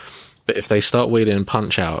 right? But if they start wheeling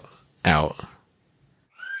Punch-Out out,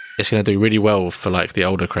 it's going to do really well for, like, the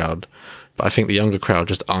older crowd. But I think the younger crowd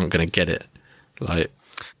just aren't going to get it. Like,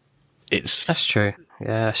 it's... That's true.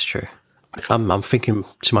 Yeah, that's true. I'm thinking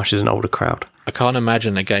too much as an older crowd. I can't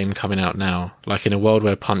imagine a game coming out now, like in a world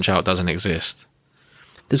where Punch-Out doesn't exist.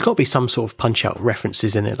 There's got to be some sort of Punch-Out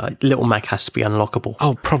references in it, like Little Mac has to be unlockable.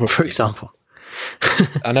 Oh, probably. For example.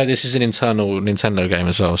 I know this is an internal Nintendo game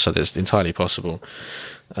as well, so it's entirely possible.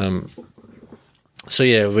 So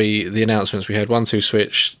yeah, the announcements we had 1-2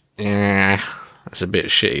 Switch. That's a bit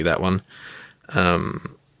shitty, that one.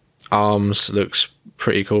 ARMS looks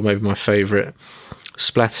pretty cool, maybe my favourite.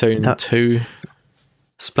 Splatoon 2.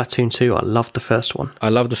 Splatoon 2, I loved the first one. I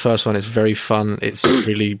love the first one. It's very fun. It's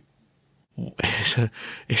really, it's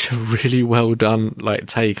a really well done like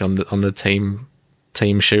take on the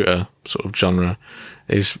team shooter sort of genre.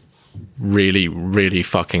 It's really, really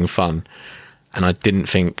fucking fun, and I didn't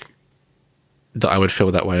think that I would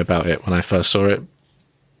feel that way about it when I first saw it.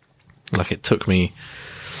 Like, it took me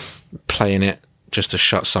playing it just to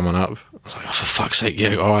shut someone up. I was like, oh, for fuck's sake,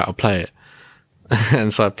 yeah, all right, I'll play it.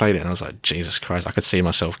 And so I played it, and I was like, Jesus Christ, I could see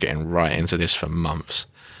myself getting right into this for months.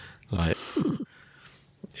 Like,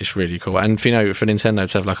 it's really cool. And, for Nintendo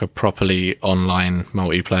to have like a properly online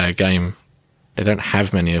multiplayer game, they don't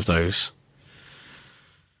have many of those.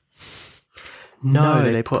 No,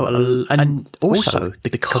 they put and also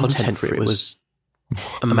the content for it was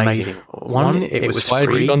amazing. One, it was Why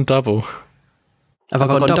have you gone double? Have I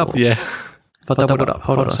gone double? Yeah. Have I doubled up?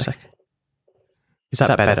 Hold on a sec. Is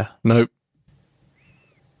that better? Nope.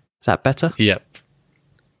 Is that better? Yep.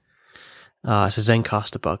 It's a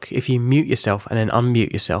Zencaster bug. If you mute yourself and then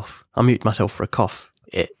unmute yourself, I mute myself for a cough,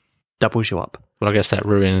 it doubles you up. Well, I guess that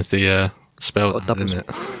ruins the spell, doesn't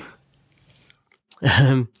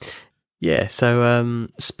it? Yeah, so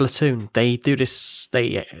Splatoon, they do this,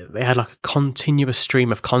 they had like a continuous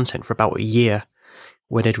stream of content for about a year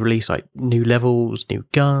where they'd release like new levels, new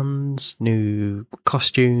guns, new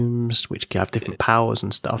costumes, which have different powers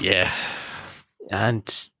and stuff. Yeah.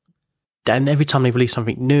 And then every time they released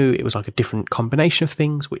something new, it was like a different combination of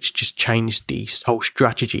things, which just changed the whole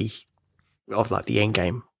strategy of like the end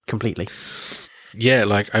game completely. Yeah,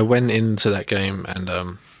 like I went into that game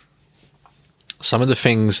and some of the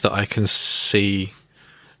things that I can see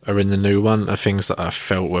are in the new one are things that I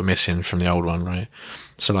felt were missing from the old one, right?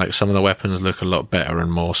 So like some of the weapons look a lot better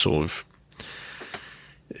and more sort of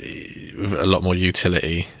a lot more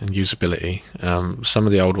utility and usability. Some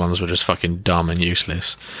of the old ones were just fucking dumb and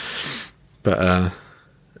useless. But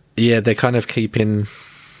yeah, they're kind of keeping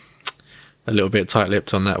a little bit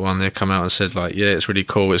tight-lipped on that one. They've come out and said like, yeah, it's really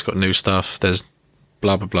cool, it's got new stuff, there's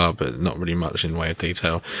blah blah blah, but not really much in way of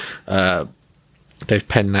detail. They've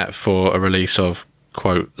penned that for a release of,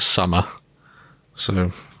 quote, summer.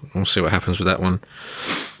 So we'll see what happens with that one.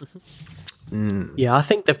 Yeah, I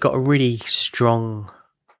think they've got a really strong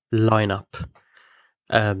lineup.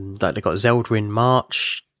 Like they got Zelda in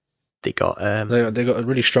March. They got they got a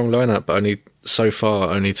really strong lineup, but only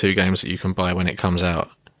 2 games that you can buy when it comes out.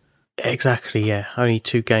 Exactly, yeah. Only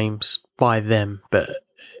 2 games by them, but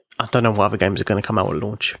I don't know what other games are going to come out at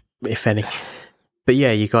launch, if any. But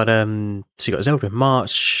yeah, you got so you got Zelda in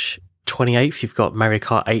March 28th. You've got Mario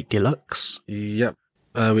Kart 8 Deluxe. Yep,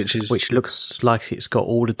 which looks like it's got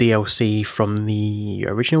all the DLC from the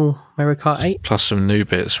original Mario Kart 8, plus some new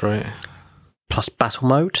bits, right? Plus battle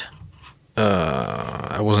mode.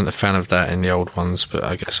 I wasn't a fan of that in the old ones, but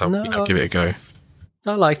I guess I'll give it a go.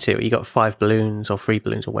 I liked it. You got 5 balloons or 3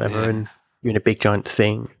 balloons or whatever, and you're in a big giant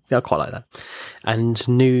thing. Yeah, I quite like that. And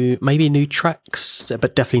maybe new tracks,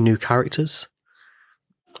 but definitely new characters.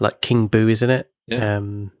 Like King Boo is in it. Yeah.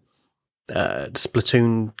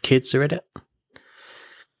 Splatoon kids are in it.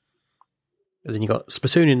 And then you got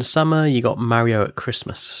Splatoon in the summer. You got Mario at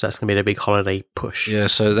Christmas. So that's going to be the big holiday push. Yeah.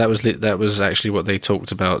 So that was actually what they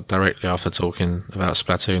talked about directly after talking about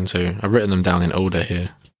Splatoon 2. I've written them down in order here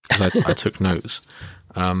because I took notes.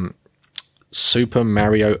 Super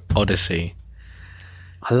Mario Odyssey.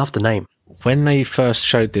 I love the name. When they first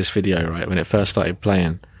showed this video, right, when it first started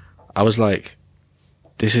playing, I was like,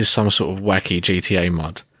 this is some sort of wacky GTA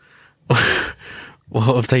mod.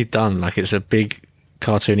 What have they done? Like, it's a big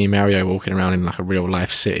cartoony Mario walking around in like a real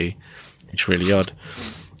life city. It's really odd.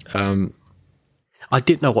 I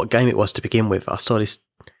didn't know what game it was to begin with. I saw this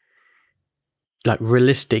like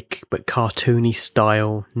realistic but cartoony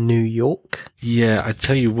style New York. Yeah, I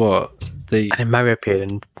tell you what. And then Mario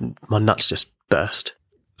appeared and my nuts just burst.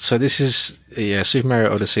 So this is, Super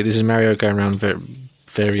Mario Odyssey. This is Mario going around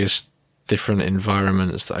various different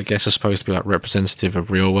environments that I guess are supposed to be like representative of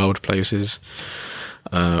real world places,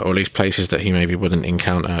 or at least places that he maybe wouldn't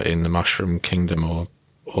encounter in the Mushroom Kingdom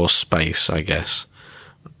or space, I guess,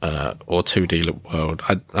 or 2D world.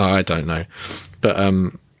 I don't know, but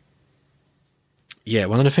yeah,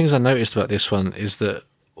 one of the things I noticed about this one is that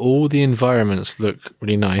all the environments look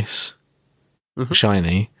really nice,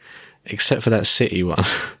 shiny, except for that city one.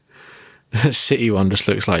 The City one just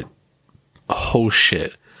looks like whole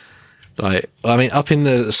shit. Like, I mean, up in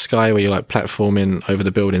the sky where you're like platforming over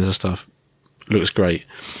the buildings and stuff, looks great.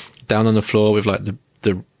 Down on the floor with like the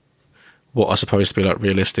what are supposed to be like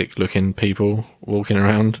realistic looking people walking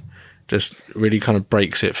around, just really kind of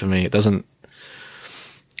breaks it for me. It doesn't,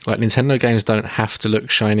 like, Nintendo games don't have to look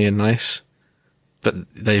shiny and nice, but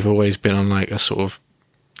they've always been on like a sort of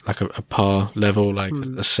like a par level, like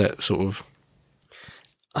a set sort of.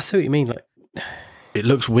 I see what you mean. Like, it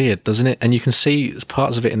looks weird, doesn't it? And you can see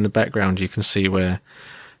parts of it in the background. You can see where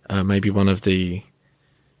maybe one of the,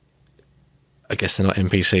 I guess they're not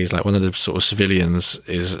NPCs, like one of the sort of civilians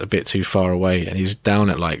is a bit too far away and he's down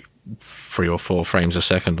at like 3 or 4 frames a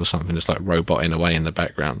second or something, just like roboting away in the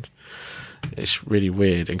background. It's really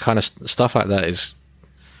weird, and kind of stuff like that is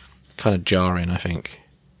kind of jarring, I think.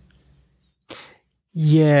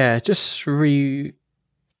 Yeah,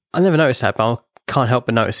 I never noticed that, but I can't help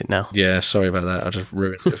but notice it now. Yeah, sorry about that. I just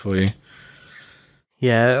ruined it for you.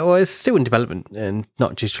 Yeah, well, it's still in development and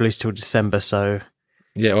not just released till December, so...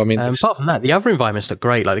 Yeah, well, I mean... apart from that, the other environments look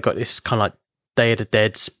great. Like, they've got this kind of like Day of the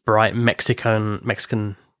Dead's bright Mexican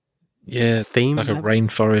theme. like a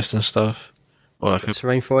rainforest and stuff. Or like it's a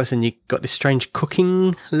rainforest, and you got this strange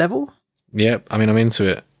cooking level. Yeah, I mean, I'm into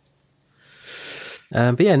it.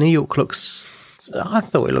 But yeah, New York looks... I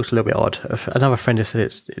thought it looks a little bit odd. Another friend has said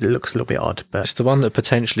it looks a little bit odd, but... It's the one that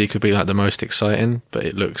potentially could be like the most exciting, but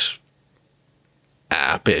it looks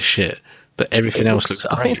a bit of shit. But everything else looks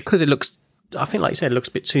great. I think because it looks... I think, like you said, it looks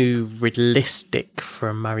a bit too realistic for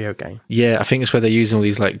a Mario game. Yeah, I think it's where they're using all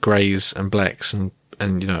these like greys and blacks and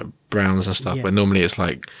you know, browns and stuff, where normally it's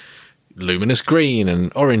like luminous green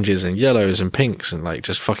and oranges and yellows and pinks and like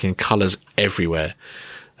just fucking colours everywhere.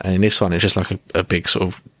 And in this one, it's just like a big sort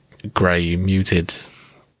of grey, muted.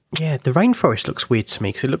 Yeah, the rainforest looks weird to me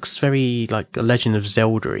because it looks very like a Legend of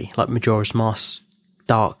Zelda-y, like Majora's Mask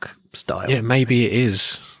dark style. Yeah, maybe it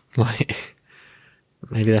is. Like...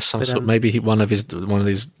 Maybe that's some sort. Maybe one of his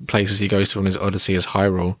places he goes to on his Odyssey is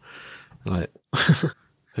Hyrule. Like,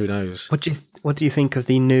 who knows? What do you think of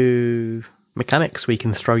the new mechanics where you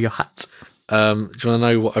can throw your hat? Do you want to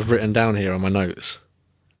know what I've written down here on my notes?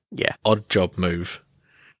 Yeah, odd job move.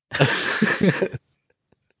 I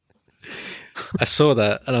saw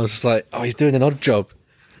that and I was just like, oh, he's doing an odd job.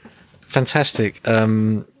 Fantastic.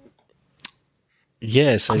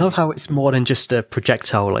 Yeah, so I love how it's more than just a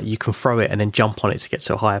projectile. Like, you can throw it and then jump on it to get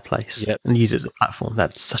to a higher place and use it as a platform.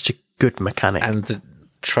 That's such a good mechanic. And the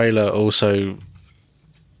trailer also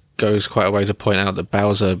goes quite a way to point out that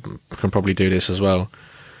Bowser can probably do this as well.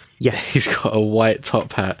 Yes. He's got a white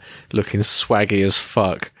top hat looking swaggy as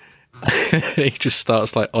fuck. He just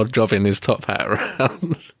starts like odd jobbing his top hat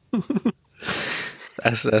around.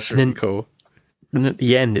 That's really cool. And at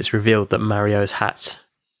the end, it's revealed that Mario's hat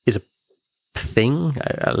is a thing,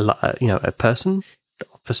 a person,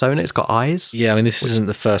 a persona. It's got eyes. Yeah, I mean, this isn't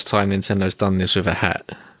the first time Nintendo's done this with a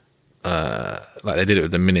hat. Like they did it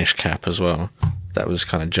with the Minish cap as well. That was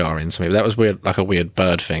kind of jarring to me. But that was weird, like a weird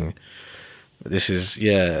bird thing. But this is,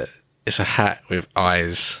 it's a hat with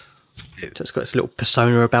eyes. So it's got this little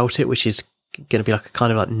persona about it, which is going to be like a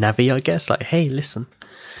kind of like Navi, I guess. Like, hey, listen.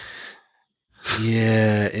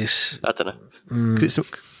 Yeah, it's... I don't know. It's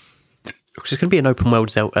going to be an open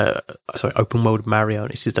world open world Mario.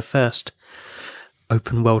 This is the first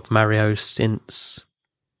open world Mario since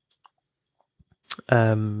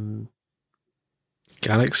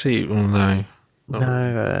Galaxy? Oh, no.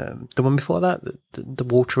 No, the one before that, the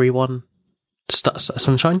watery one,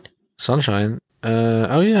 Sunshine. Sunshine.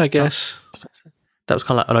 Oh yeah, I guess that was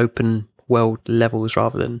kind of like an open world levels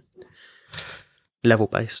rather than level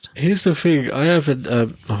based. Here's the thing: I haven't.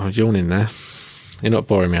 Yawning there. You're not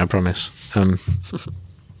boring me, I promise.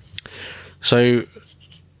 So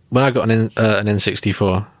when I got an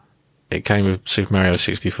N64, it came with Super Mario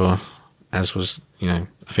 64, as was, I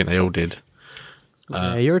think they all did.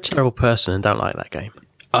 Yeah, you're a terrible person and don't like that game.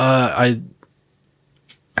 I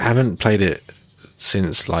haven't played it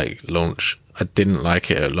since like launch. I didn't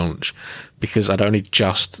like it at launch because I'd only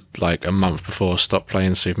just like a month before stopped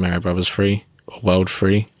playing Super Mario Brothers 3 or World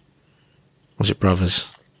 3. Was it Brothers?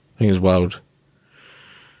 I think it was World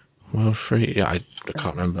 3. Yeah, I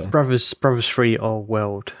can't remember. Brothers 3 or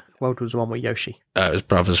World. World was the one with Yoshi. It was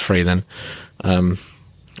Brothers 3 then.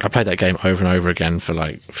 I played that game over and over again for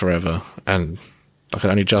like forever, and I could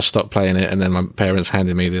only just stop playing it, and then my parents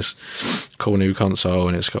handed me this cool new console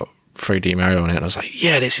and it's got 3D Mario on it, and I was like,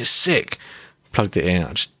 yeah, this is sick. Plugged it in,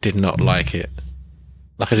 I just did not like it.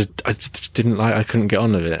 Like I just didn't like, I couldn't get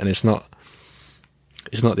on with it, and it's not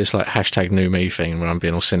this like hashtag new me thing where I'm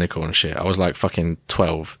being all cynical and shit. I was like fucking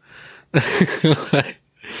 12. I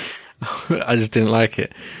I just didn't like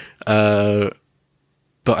it. But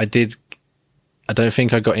I did. I don't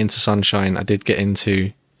think I got into Sunshine. I did get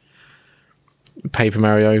into Paper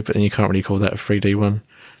Mario, but then you can't really call that a 3D one.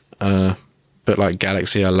 But like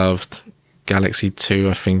Galaxy, I loved. Galaxy 2,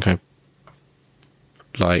 I think I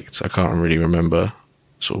liked. I can't really remember.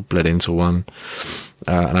 Sort of bled into one.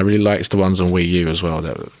 And I really liked the ones on Wii U as well.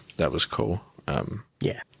 That was cool.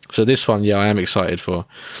 Yeah. So this one, I am excited for.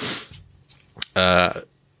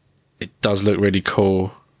 It does look really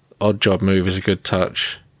cool. Odd Job move is a good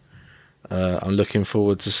touch. I'm looking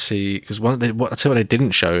forward to see, because I tell you what they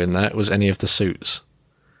didn't show in that was any of the suits.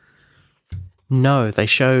 No, they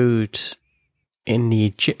showed in the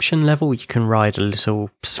Egyptian level you can ride a little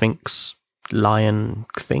Sphinx lion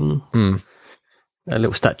thing. A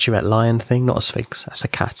little statuette lion thing, not a Sphinx, that's a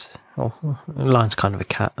cat. Oh, a lion's kind of a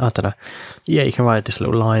cat, I don't know. Yeah, you can ride this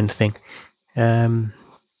little lion thing. So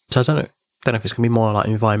I don't know if it's going to be more like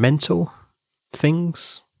environmental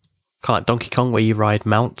things, kind of like Donkey Kong where you ride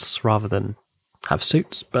mounts rather than have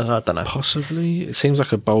suits, but I don't know. Possibly. It seems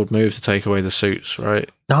like a bold move to take away the suits, right?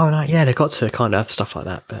 No, yeah, they've got to kind of have stuff like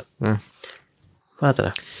that, but Yeah. I don't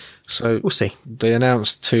know. So We'll see. they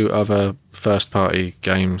announced 2 other first-party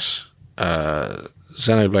games,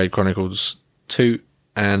 Xenoblade Chronicles 2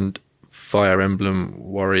 and Fire Emblem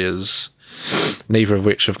Warriors, neither of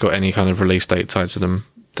which have got any kind of release date tied to them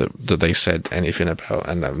that they said anything about,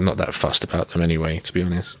 and I'm not that fussed about them anyway, to be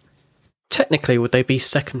honest. Technically, would they be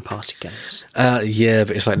second-party games? Yeah,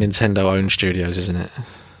 but it's like Nintendo-owned studios, isn't it?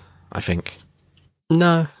 I think.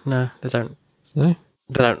 No, they don't. No?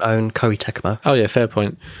 They don't own Koei Tecmo. Oh, yeah, fair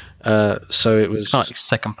point. So it was... It's not like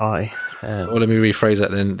second-party. Well, let me rephrase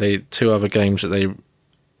that then. The 2 other games that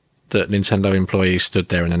Nintendo employees stood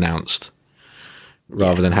there and announced,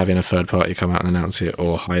 rather than having a third party come out and announce it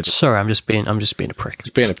or hide it. Sorry, I'm just being a prick. It's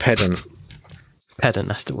being a pedant. Pedant,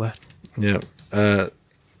 that's the word. Yeah.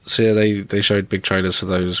 So yeah, they showed big trailers for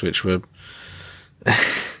those, which were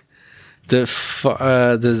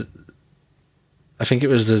the I think it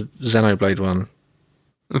was the Xenoblade one.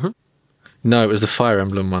 Mm-hmm. No, it was the Fire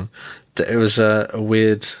Emblem one. It was a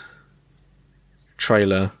weird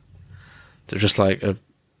trailer. That was just like I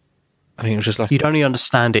think it was just like You'd only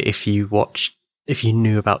understand it if you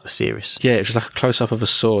knew about the series. Yeah, it was just like a close up of a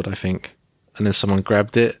sword, I think, and then someone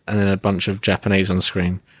grabbed it, and then a bunch of Japanese on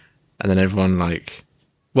screen, and then everyone like.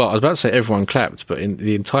 Well, I was about to say everyone clapped, but in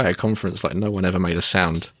the entire conference, like no one ever made a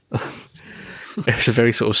sound. It was a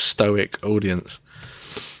very sort of stoic audience.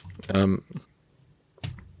 And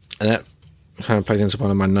that kind of plays into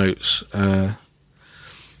one of my notes.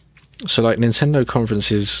 So like Nintendo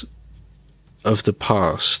conferences of the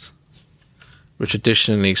past were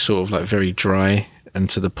traditionally sort of like very dry and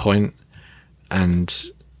to the point, and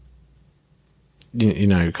you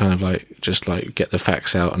know, kind of like just like get the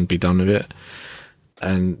facts out and be done with it.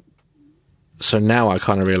 And so now I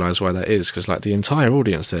kind of realise why that is, because like the entire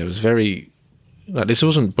audience there was very like, this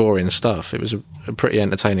wasn't boring stuff. It was a pretty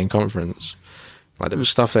entertaining conference. Like there was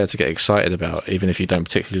stuff there to get excited about, even if you don't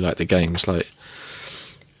particularly like the games. Like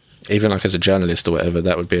even like as a journalist or whatever,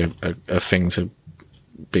 that would be a thing to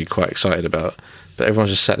be quite excited about. But everyone's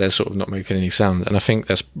just sat there sort of not making any sound, and I think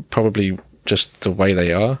that's probably just the way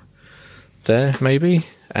they are there, maybe.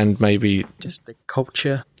 And maybe Just the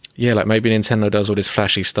culture. yeah, like maybe Nintendo does all this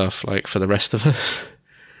flashy stuff like for the rest of us.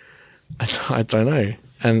 I don't know.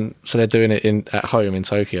 And so they're doing it at home in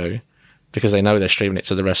Tokyo because they know they're streaming it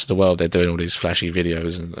to the rest of the world. They're doing all these flashy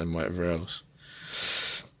videos and whatever else.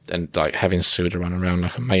 And like having Suda run around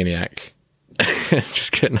like a maniac and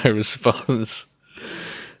just get no response.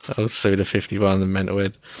 Oh, Suda 51 and Mental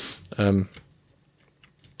Ed. But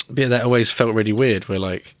yeah, that always felt really weird where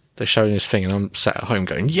like they're showing this thing and I'm sat at home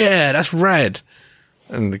going, yeah, that's rad.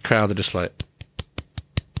 And the crowd are just like,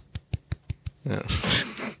 yeah.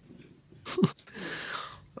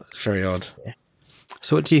 It's very odd. Yeah.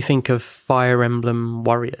 So what do you think of Fire Emblem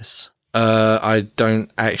Warriors? I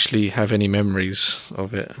don't actually have any memories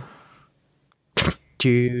of it. Do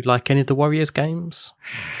you like any of the Warriors games?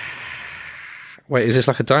 Wait, is this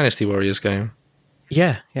like a Dynasty Warriors game?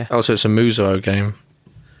 Yeah. Oh, so it's a Musou game.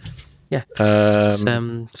 Yeah. It's,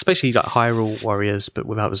 especially like Hyrule Warriors, but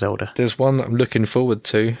without Zelda. There's one that I'm looking forward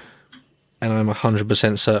to, and I'm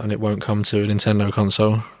 100% certain it won't come to a Nintendo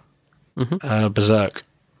console. Mm-hmm. Berserk.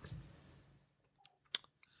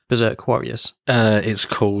 Berserk Warriors. It's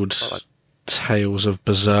called Tales of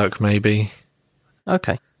Berserk, maybe.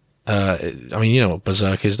 Okay. I mean, you know what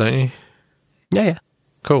Berserk is, don't you? Yeah.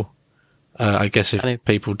 Cool. I guess if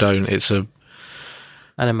people don't, it's a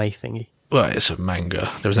anime thingy. Well, it's a manga.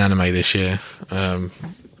 There was an anime this year.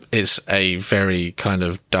 It's a very kind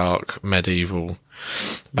of dark medieval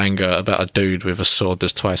manga about a dude with a sword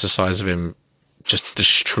that's twice the size of him, just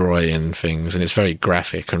destroying things, and it's very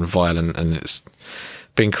graphic and violent, and it's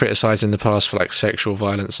been criticised in the past for like sexual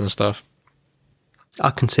violence and stuff. I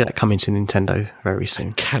can see that coming to Nintendo very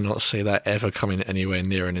soon. Cannot see that ever coming anywhere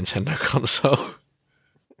near a Nintendo console.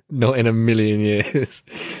 Not in a million years.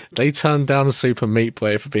 They turned down Super Meat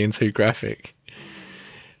Boy for being too graphic.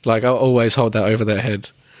 Like, I'll always hold that over their head.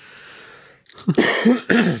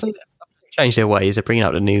 Change their ways. They're bringing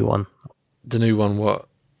out the new one. The new one, what?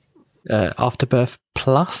 Afterbirth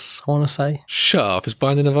Plus, I want to say. Shut up. Is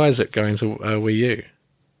Binding of Isaac going to Wii U?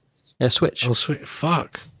 Yeah, Switch. Oh, sweet.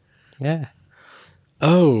 Fuck. Yeah.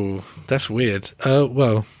 Oh, that's weird.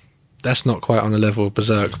 Well, that's not quite on the level of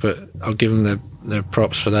Berserk, but I'll give them their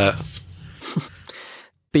props for that.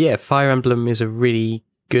 But yeah, Fire Emblem is a really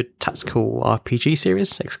good tactical RPG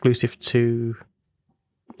series exclusive to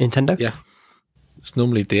Nintendo. Yeah. It's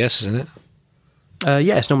normally DS, isn't it?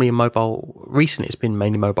 Yeah, it's normally a mobile. Recently, it's been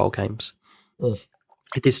mainly mobile games. Mm.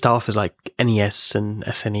 It did start off as like NES and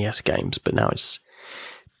SNES games, but now it's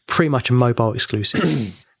pretty much a mobile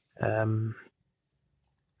exclusive.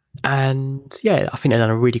 And yeah, I think they've done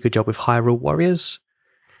a really good job with Hyrule Warriors.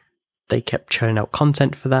 They kept churning out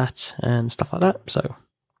content for that and stuff like that. So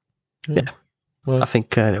yeah, well, I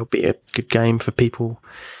think it'll be a good game for people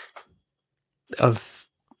of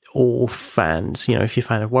all fans. You know, if you're a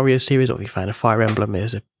fan of Warriors series or if you're a fan of Fire Emblem, I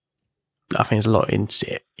think there's a lot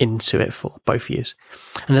into it for both years.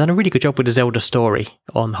 And they've done a really good job with the Zelda story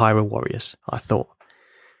on Hyrule Warriors, I thought.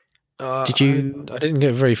 Did you? I didn't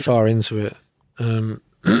get very far into it.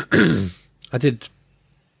 I did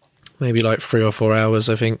maybe like 3 or 4 hours,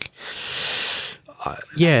 I think.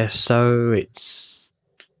 Yeah, so it's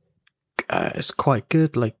quite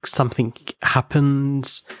good. Like, something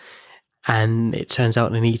happens, and it turns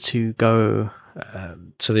out they need to go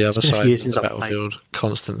to the other side of the battlefield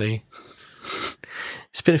constantly.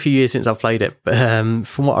 It's been a few years since I've played it, but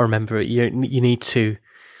from what I remember, you need to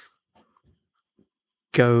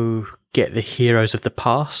go get the heroes of the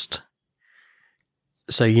past.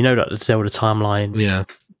 So you know that the Zelda timeline, yeah,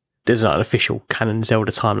 there's not an official canon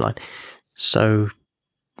Zelda timeline. So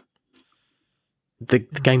the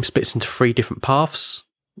game splits into 3 different paths,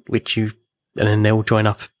 and then they'll join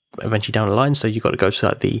up eventually down the line. So you've got to go to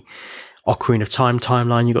like the Ocarina of Time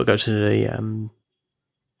timeline, you've got to go to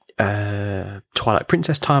the Twilight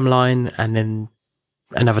Princess timeline, and then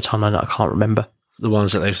another timeline that I can't remember. The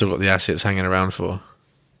ones that they've still got the assets hanging around for.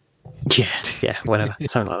 Yeah, whatever,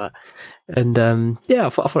 something like that. And yeah, I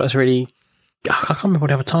thought it was really. I can't remember what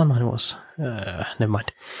the other timeline was. Never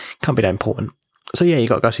mind, can't be that important. So yeah, you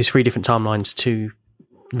got to go to these 3 different timelines to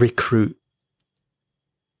recruit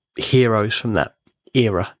heroes from that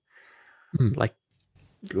era, like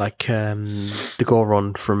the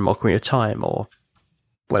Goron from Ocarina of Time or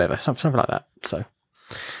whatever, something like that. So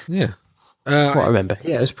yeah, what I remember,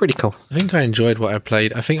 yeah, it was pretty cool. I think I enjoyed what I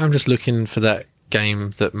played. I think I'm just looking for that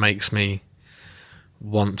game that makes me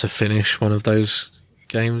want to finish one of those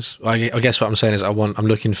games. I guess what I'm saying is I'm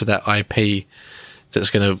looking for that IP that's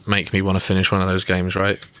going to make me want to finish one of those games,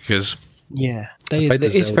 right? Because yeah,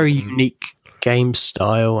 it's very unique game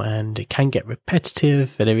style and it can get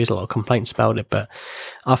repetitive and there is a lot of complaints about it, but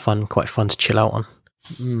I find quite fun to chill out on.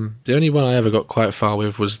 The only one I ever got quite far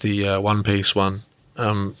with was the One Piece one,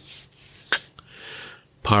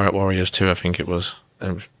 Pirate Warriors 2, I think it was.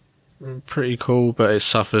 Pretty cool, but it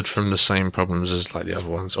suffered from the same problems as like the other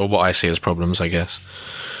ones, or what I see as problems, I guess.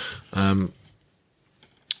 You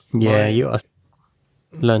got to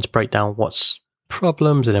learn to break down what's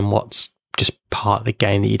problems and then what's just part of the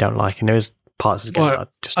game that you don't like, and there is parts of the game that I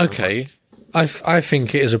just don't like. I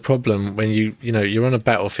think it is a problem when you're on a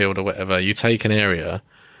battlefield or whatever, you take an area,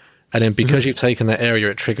 and then because you've taken that area,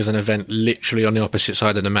 it triggers an event literally on the opposite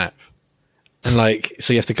side of the map. And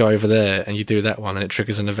so you have to go over there and you do that one and it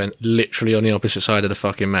triggers an event literally on the opposite side of the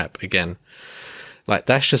fucking map again. Like,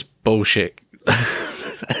 that's just bullshit.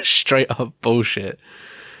 Straight up bullshit.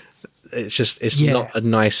 It's not a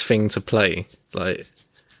nice thing to play. Like,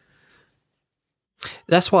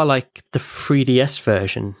 that's why I like the 3DS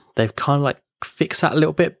version. They've kind of like fixed that a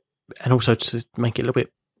little bit, and also to make it a little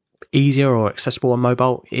bit easier or accessible on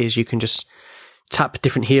mobile is you can just tap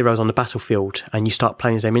different heroes on the battlefield and you start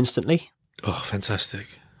playing as them instantly. Oh, fantastic.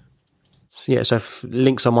 So yeah, so if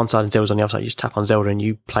Link's on one side and Zelda's on the other side, you just tap on Zelda and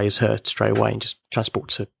you play as her straight away and just transport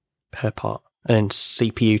to her part. And then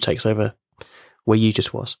CPU takes over where you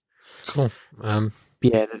just was. Cool.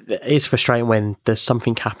 Yeah, it's frustrating when there's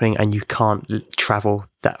something happening and you can't travel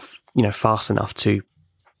that fast enough to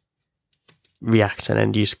react, and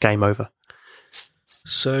then you just game over.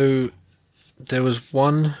 So there was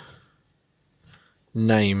one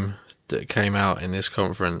name that came out in this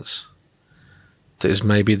conference that is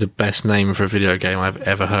maybe the best name for a video game I've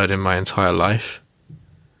ever heard in my entire life.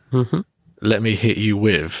 Mm-hmm. Let me hit you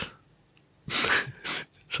with.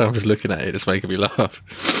 So I'm just looking at it, it's making me laugh.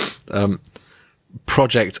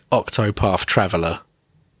 Project Octopath Traveler.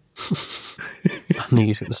 I knew you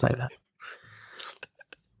were going to say that.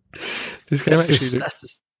 This game That's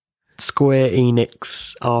the Square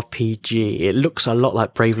Enix RPG. It looks a lot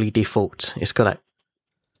like Bravely Default. It's got that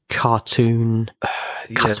cartoon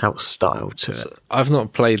cutout style to it. I've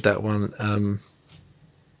not played that one,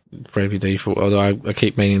 Bravely Default, although I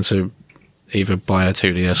keep meaning to either buy a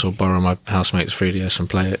 2DS or borrow my housemate's 3DS and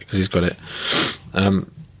play it because he's got it.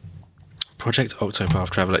 Project Octopath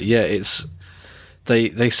Traveler. Yeah, it's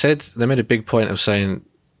they said they made a big point of saying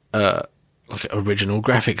like original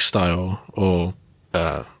graphic style or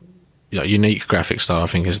unique graphic style, I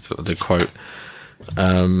think is the quote,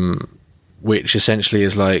 which essentially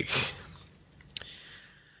is like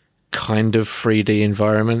kind of 3D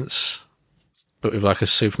environments, but with like a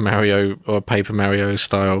Super Mario or Paper Mario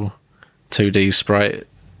style 2D sprite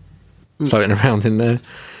floating around in there,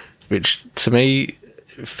 which to me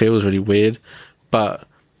feels really weird, but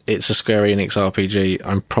it's a Square Enix RPG.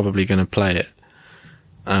 I'm probably going to play it.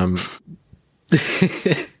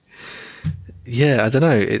 Yeah, I don't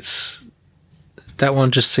know. That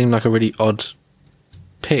one just seemed like a really odd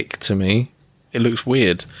pick to me. It looks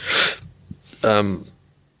weird. Yeah,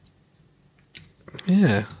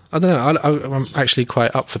 I don't know. I'm actually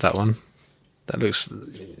quite up for that one. That looks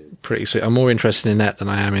pretty sweet. I'm more interested in that than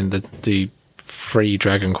I am in the free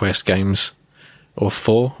Dragon Quest games. Or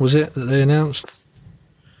 4, was it, that they announced?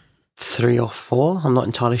 3 or 4? I'm not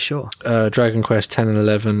entirely sure. Dragon Quest 10 and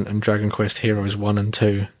 11 and Dragon Quest Heroes 1 and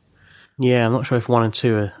 2. Yeah, I'm not sure if 1 and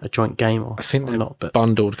 2 are a joint game or I think they're not, but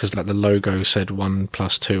bundled because like the logo said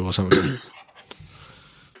 1+2 or something.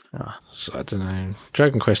 So I don't know.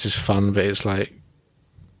 Dragon Quest is fun, but it's like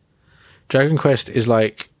Dragon Quest is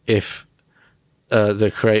like if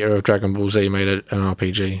the creator of Dragon Ball Z made an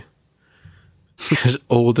RPG. Because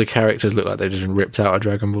all the characters look like they've just been ripped out of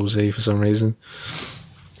Dragon Ball Z for some reason.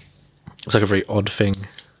 It's like a very odd thing.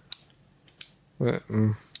 But,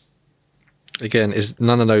 again, is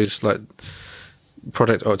none of those like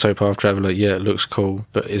Project Octopath Traveler? Yeah, it looks cool,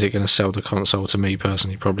 but is it going to sell the console to me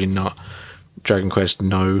personally? Probably not. Dragon Quest,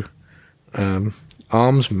 no.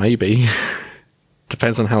 ARMS, maybe.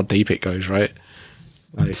 Depends on how deep it goes, right?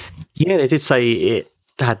 Like, yeah, they did say it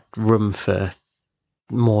had room for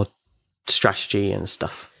more strategy and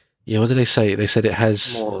stuff. Yeah, what did they say? They said it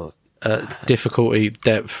has More difficulty,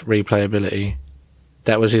 depth, replayability.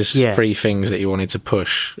 That was his 3 things that he wanted to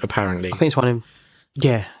push, apparently. I think it's one of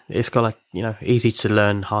it's got like, easy to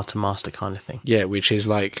learn, hard to master kind of thing. Yeah, which is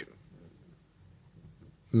like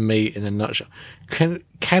me in a nutshell.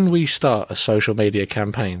 Can we start a social media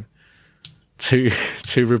campaign to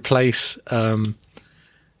replace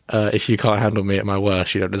if you can't handle me at my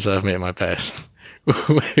worst, you don't deserve me at my best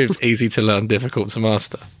with easy to learn, difficult to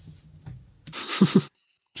master?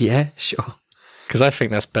 Yeah, sure. Because I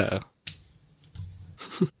think that's better.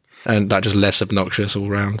 And that just less obnoxious all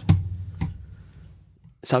round.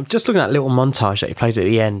 So I'm just looking at a little montage that you played at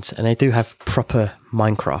the end, and they do have proper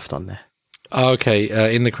Minecraft on there. Oh,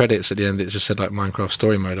 okay. In the credits at the end, it just said like Minecraft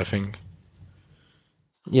story mode, I think.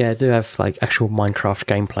 Yeah, they do have like actual Minecraft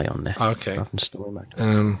gameplay on there. Okay. Rather than story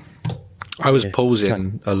mode. I was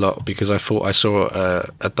pausing a lot because I thought I saw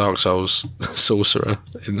a Dark Souls sorcerer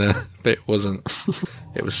in there, but it wasn't.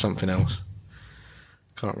 It was something else.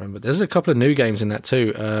 Can't remember. There's a couple of new games in that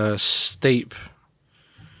too. Steep,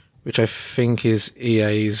 which I think is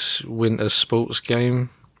EA's winter sports game,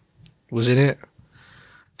 was in it.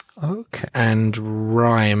 Okay. And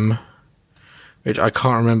Rhyme, which I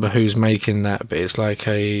can't remember who's making that, but it's like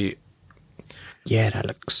a... Yeah, that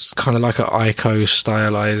looks... kind of like a Ico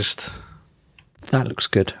stylized... That looks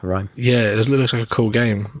good, Rhyme. Yeah, it looks like a cool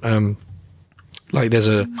game. Like there's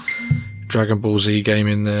a Dragon Ball Z game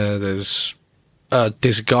in there. There's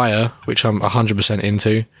Disgaea, which I'm 100%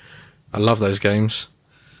 into. I love those games.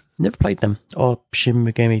 Never played them. Or Shin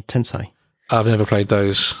Megami Tensei. I've never played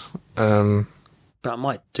those. But I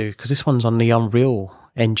might do, because this one's on the Unreal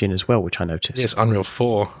engine as well, which I noticed. Yes, Unreal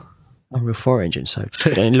 4. Unreal 4 engine, so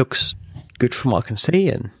and it looks good from what I can see.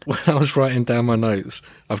 And when I was writing down my notes,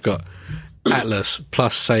 I've got Atlas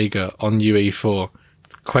plus Sega on UE4 ?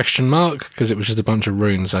 Because it was just a bunch of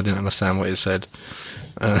runes. I didn't understand what it said.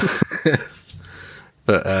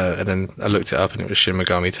 But and then I looked it up and it was Shin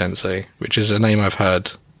Megami Tensei, which is a name I've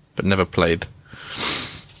heard but never played.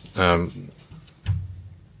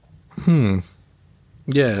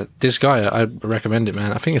 Yeah, Disgaea, I recommend it,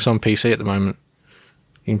 man. I think it's on PC at the moment.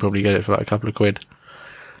 You can probably get it for like a couple of quid.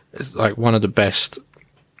 It's like one of the best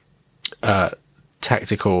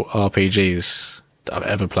tactical RPGs that I've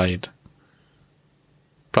ever played.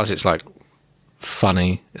 Plus, it's like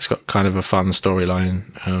funny. It's got kind of a fun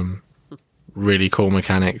storyline. Really cool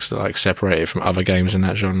mechanics that like separate it from other games in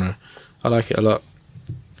that genre. I like it a lot.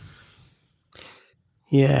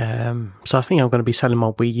 Yeah, so I think I'm going to be selling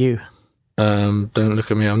my Wii U. Don't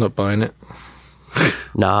look at me. I'm not buying it.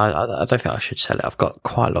 No, I don't think I should sell it. I've got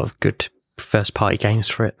quite a lot of good first-party games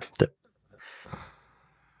for it.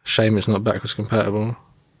 Shame it's not backwards compatible.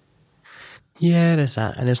 Yeah, there's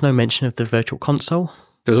that. And there's no mention of the Virtual Console.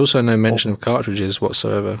 There's also no mention of cartridges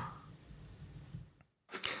whatsoever.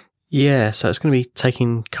 Yeah, so it's going to be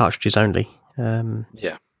taking cartridges only.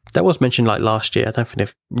 Yeah. That was mentioned like last year. I don't think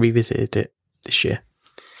they've revisited it this year.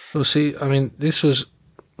 Well, see, I mean, this was...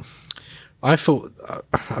 I thought...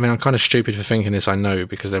 I mean, I'm kind of stupid for thinking this, I know,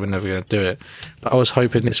 because they were never going to do it. But I was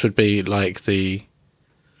hoping this would be like the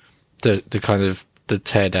kind of the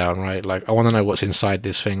teardown, right? Like, I want to know what's inside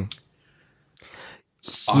this thing.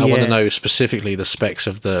 I want to know specifically the specs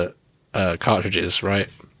of the cartridges, right?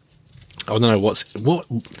 I want to know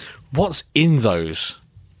what's in those.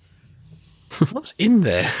 What's in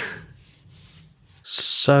there?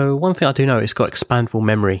 So one thing I do know, it's got expandable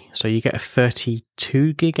memory. So you get a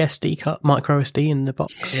 32 gig SD card, micro SD in the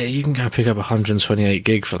box. Yeah, you can go pick up 128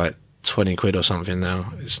 gig for like 20 quid or something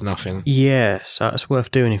now. It's nothing. Yeah, so it's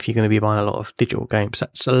worth doing if you're going to be buying a lot of digital games.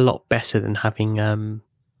 That's a lot better than having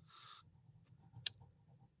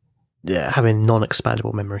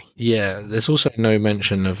non-expandable memory. Yeah, there's also no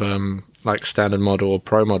mention of like standard model or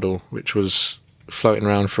pro model, which was floating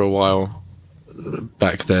around for a while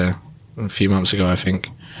back there a few months ago, I think.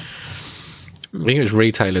 I think it was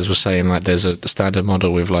retailers were saying like there's a standard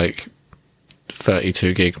model with like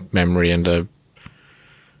 32 gig memory and a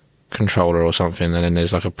controller or something, and then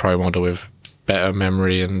there's like a pro model with better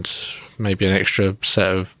memory and maybe an extra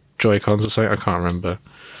set of Joy-Cons or something. I can't remember.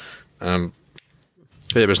 But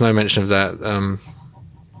there was no mention of that.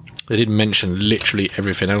 They didn't mention literally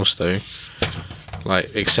everything else though,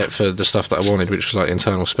 like except for the stuff that I wanted, which was like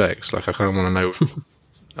internal specs. Like I kind of want to know.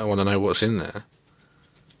 I want to know what's in there.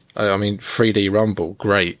 I mean, 3D Rumble,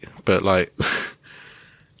 great, but like,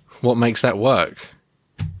 what makes that work?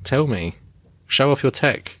 Tell me. Show off your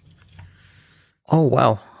tech. Oh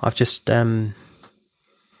wow! I've just. So,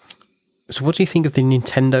 what do you think of the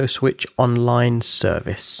Nintendo Switch Online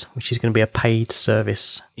service, which is going to be a paid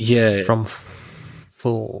service? Yeah. From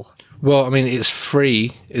fall. Well, I mean, it's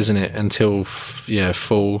free, isn't it? Until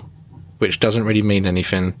fall, which doesn't really mean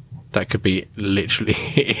anything. That could be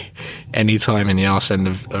literally any time in the arse end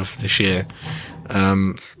of this year.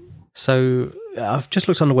 So I've just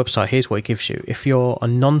looked on the website. Here's what it gives you. If you're a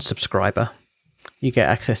non-subscriber, you get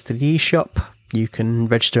access to the eShop. You can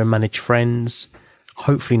register and manage friends.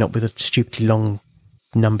 Hopefully not with a stupidly long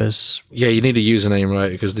numbers. Yeah, you need a username, right?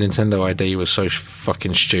 Because the Nintendo ID was so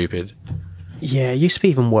fucking stupid. Yeah, it used to be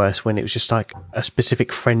even worse when it was just like a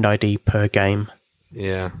specific friend ID per game.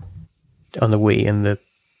 Yeah. On the Wii and the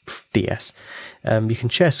DS. You can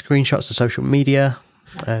share screenshots to social media.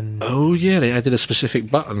 And oh yeah, they added a specific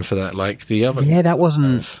button for that, like the other. Yeah, that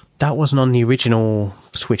wasn't on the original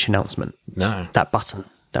Switch announcement. No. That button.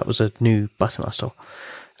 That was a new button I saw.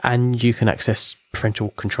 And you can access parental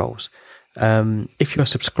controls. If you're a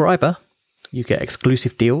subscriber, you get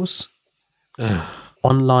exclusive deals,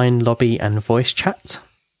 online lobby and voice chat,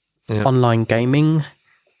 online gaming,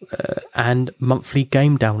 and monthly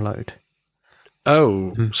game download.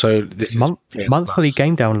 Oh, so this is monthly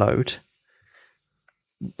game download.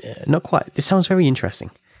 Not quite. This sounds very interesting.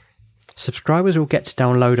 Subscribers will get to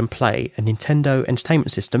download and play a Nintendo Entertainment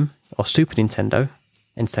System or Super Nintendo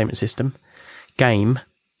Entertainment System game,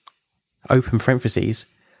 open parentheses,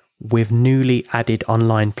 with newly added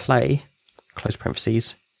online play, close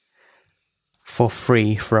parentheses, for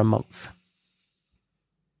free for a month.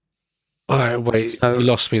 All right, wait, you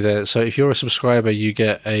lost me there. So if you're a subscriber, you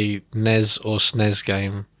get a NES or SNES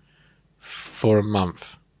game for a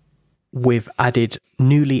month. With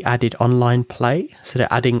newly added online play. So they're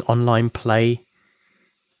adding online play.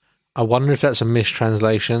 I wonder if that's a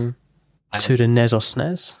mistranslation. To the NES or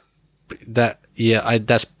SNES?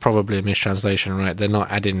 That's probably a mistranslation, right? They're not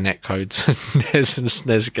adding netcode to NES and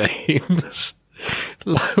SNES games.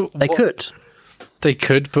 They could. They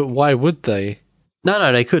could, but why would they?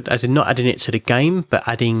 No, they could. As in not adding it to the game, but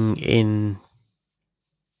adding in,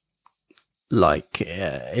 like,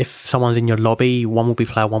 if someone's in your lobby, one will be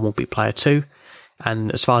player 1, will be player 2.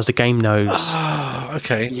 And as far as the game knows,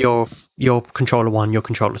 okay, your controller 1, your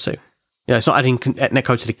controller 2. Yeah, it's not adding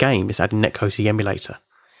netcode to the game, it's adding netcode to the emulator.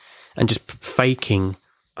 And just faking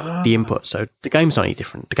the input. So the game's not any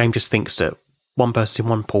different. The game just thinks that one person's in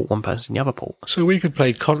one port, one person's in the other port. So we could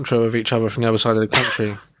play Contra with each other from the other side of the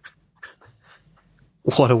country.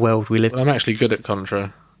 What a world we live in. I'm actually good at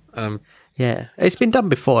Contra. Yeah, it's been done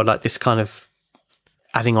before, like this kind of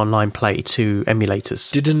adding online play to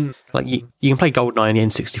emulators. Like you can play GoldenEye and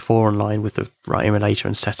the N64 online with the right emulator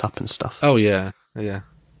and setup and stuff. Oh yeah.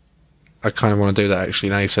 I kind of want to do that actually.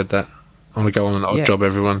 Now you said that, I want to go on an odd job,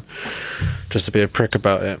 everyone, just to be a prick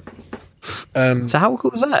about it. So how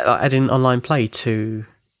cool was that? Like adding online play to.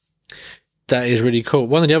 That is really cool.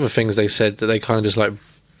 One of the other things they said that they kind of just like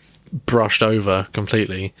brushed over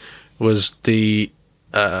completely was the.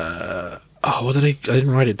 What did I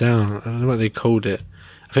didn't write it down. I don't know what they called it.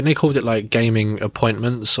 I think they called it like gaming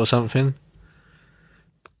appointments or something.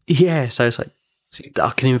 Yeah, so it's like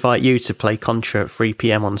I can invite you to play Contra at 3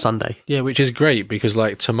 p.m. on Sunday. Yeah, which is great because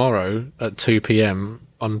like tomorrow at 2 p.m.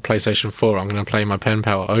 on PlayStation 4, I'm going to play my pen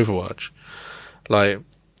pal Overwatch. Like,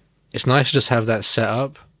 it's nice to just have that set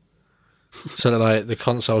up so that like the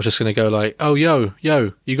console is just going to go like, oh, yo,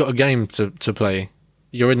 you got a game to play.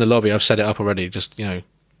 You're in the lobby. I've set it up already. Just, I'm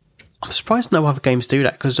surprised no other games do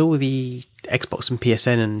that because all the Xbox and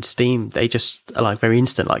PSN and Steam, they just are like very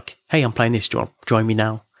instant. Like, hey, I'm playing this. Do you want to join me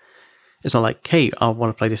now? It's not like, hey, I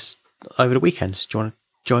want to play this over the weekend. Do you want to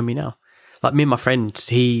join me now? Like me and my friend,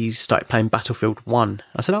 he started playing Battlefield 1.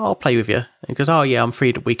 I said, I'll play with you. And he goes, oh yeah, I'm free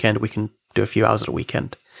at the weekend. We can do a few hours at the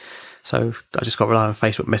weekend. So I just got to rely on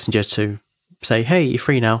Facebook Messenger to say, hey, you're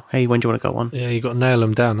free now. Hey, when do you want to go on? Yeah, you got to nail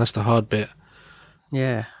them down. That's the hard bit.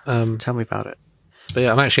 Yeah. Tell me about it. But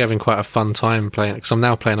yeah, I'm actually having quite a fun time playing it because I'm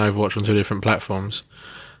now playing Overwatch on 2 different platforms.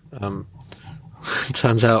 It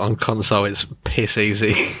turns out on console it's piss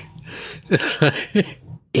easy.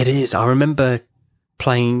 It is. I remember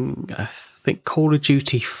playing, I think, Call of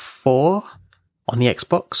Duty 4 on the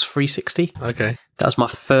Xbox 360. Okay. That was my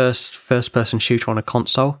first-person shooter on a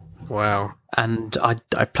console. Wow. And I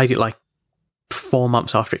played it like 4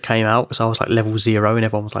 months after it came out, so I was like level 0 and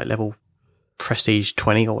everyone was like level prestige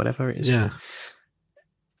 20 or whatever it is. Yeah.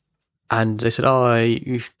 And they said, I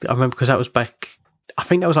remember because that was back, I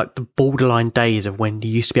think that was like the borderline days of when you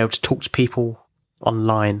used to be able to talk to people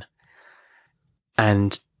online.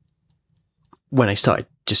 And when they started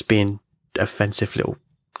just being offensive little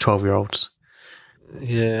 12-year-olds.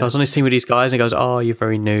 Yeah. So I was on this team with these guys and he goes, oh, you're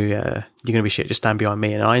very new. You're going to be shit. Just stand behind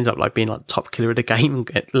me. And I ended up like being like top killer of the game and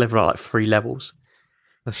get level up like 3 levels.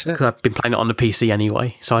 That's it. Because I've been playing it on the PC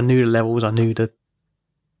anyway. So I knew the levels. I knew the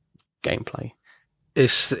gameplay.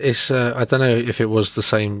 It's I don't know if it was the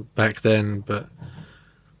same back then, but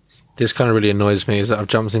this kind of really annoys me is that I've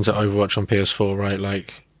jumped into Overwatch on PS4, right?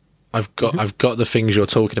 Like I've got the things you're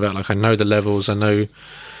talking about. Like I know the levels, I know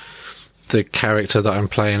the character that I'm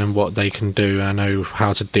playing and what they can do. I know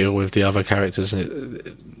how to deal with the other characters and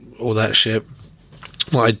all that shit.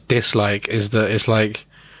 What I dislike is that it's like,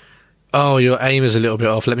 oh, your aim is a little bit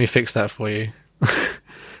off. Let me fix that for you.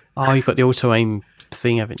 Oh, you've got the auto aim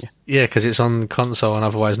thing, haven't you? Yeah, because it's on console and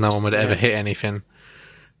otherwise no one would ever hit anything.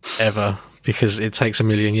 Ever. Because it takes a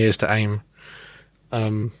million years to aim.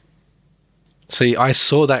 See, I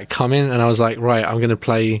saw that coming and I was like, right, I'm going to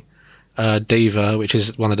play D.Va, which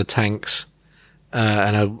is one of the tanks.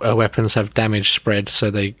 And her weapons have damage spread,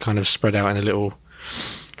 so they kind of spread out in a little,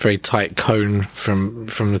 very tight cone from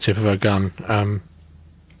the tip of her gun.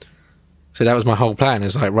 So that was my whole plan,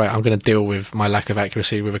 is like, right, I'm going to deal with my lack of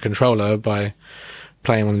accuracy with a controller by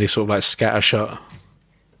playing one of these sort of like scattershot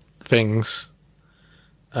things.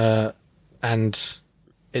 And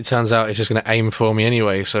it turns out it's just going to aim for me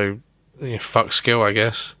anyway, so fuck skill, I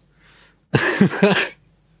guess.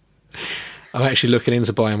 I'm actually looking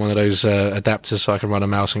into buying one of those adapters so I can run a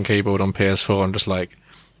mouse and keyboard on PS4 and just like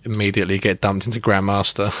immediately get dumped into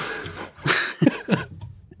Grandmaster.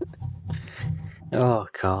 Oh,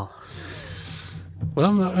 Carl.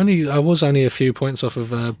 Well, I was only a few points off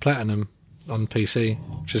of Platinum on PC,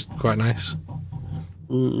 which is quite nice.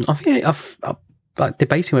 I think I'm like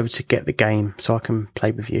debating whether to get the game so I can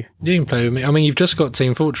play with you. You can play with me. I mean, you've just got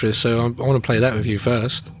Team Fortress, so I want to play that with you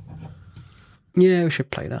first. Yeah, we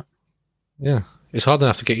should play that. Yeah. It's hard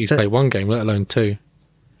enough to get you to play one game, let alone 2.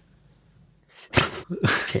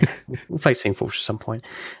 Yeah, we'll play Team Fortress at some point.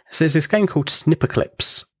 So there's this game called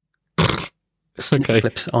Snipperclips.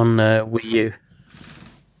 Snipperclips on Wii U,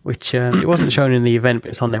 which it wasn't shown in the event,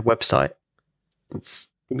 but it's on their website. It's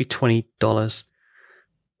maybe $20,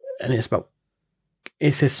 and it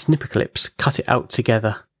says Snipperclips, cut it out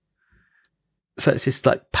together. So it's this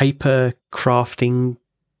like paper crafting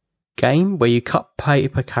game where you cut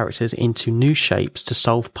paper characters into new shapes to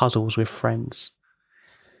solve puzzles with friends.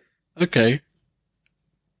 Okay.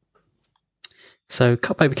 So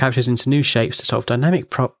cut paper characters into new shapes to solve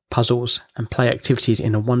dynamic puzzles and play activities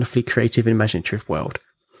in a wonderfully creative and imaginative world.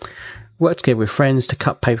 Work together with friends to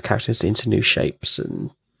cut paper characters into new shapes,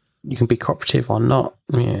 and you can be cooperative or not.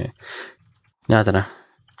 Yeah. No, I don't know.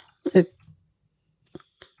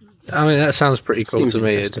 I mean, that sounds pretty cool Seems to me.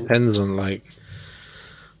 It interesting. depends on like.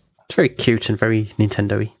 It's very cute and very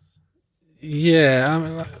Nintendo-y. Yeah, I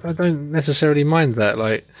mean, I don't necessarily mind that.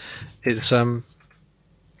 Like, it's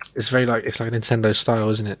very like it's like a Nintendo style,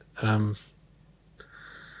 isn't it?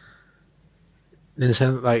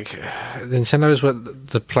 Nintendo is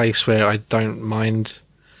the place where I don't mind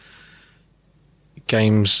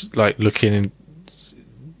games like looking in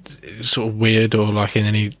sort of weird or like in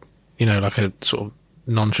any, like a sort of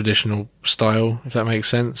non-traditional style, if that makes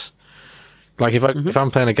sense. Like if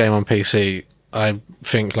I'm playing a game on PC, I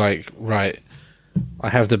think like, right, I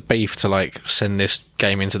have the beef to like send this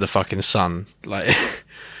game into the fucking sun. Like,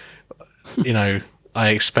 I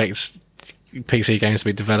expect PC games to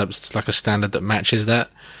be developed to like a standard that matches that,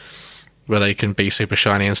 where they can be super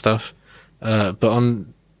shiny and stuff. But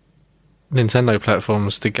on Nintendo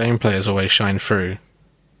platforms, the gameplay has always shined through,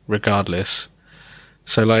 regardless.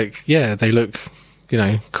 So like, yeah, they look,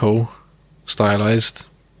 cool, stylized,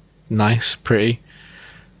 nice, pretty.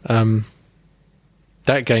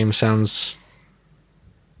 That game sounds...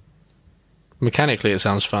 Mechanically, it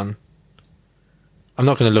sounds fun. I'm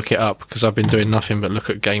not going to look it up because I've been doing nothing but look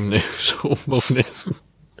at game news all morning.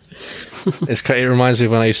 It reminds me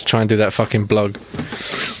of when I used to try and do that fucking blog.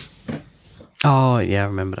 Oh, yeah, I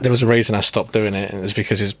remember that. There was a reason I stopped doing it, and it's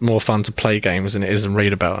because it's more fun to play games than it is to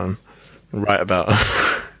read about them and write about them.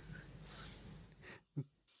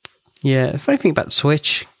 Yeah, the funny thing about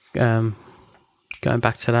Switch, going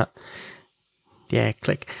back to that, yeah,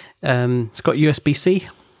 click. It's got USB-C.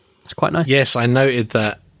 It's quite nice. Yes, I noted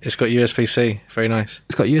that. It's got USB-C. Very nice.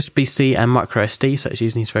 It's got USB-C and micro SD, so it's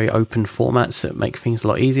using these very open formats that make things a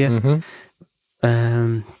lot easier.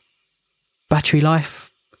 Mm-hmm. Battery life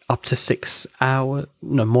up to 6 hours,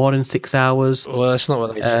 no, more than 6 hours. Well, that's not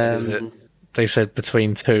what they said, is it? They said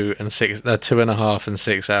between 2.5 and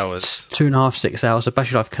 6 hours. 2.5, 6 hours. So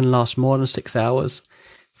battery life can last more than 6 hours.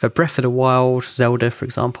 For Breath of the Wild, Zelda, for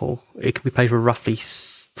example, it can be played for roughly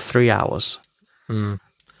 3 hours.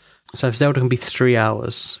 So if Zelda can be 3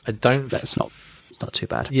 hours, it's not too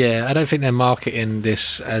bad. Yeah, I don't think they're marketing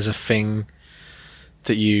this as a thing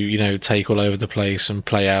that you take all over the place and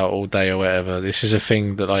play out all day or whatever. This is a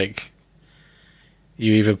thing that like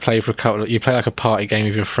you either play for you play like a party game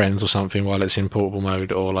with your friends or something while it's in portable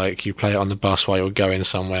mode, or like you play it on the bus while you're going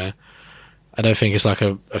somewhere. I don't think it's like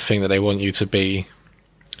a thing that they want you to be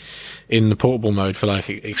in the portable mode for like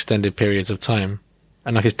extended periods of time.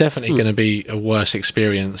 And like it's definitely going to be a worse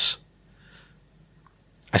experience.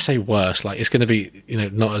 I say worse, like it's going to be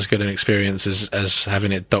not as good an experience as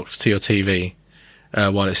having it docked to your TV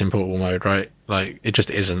while it's in portable mode, right? Like it just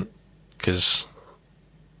isn't, because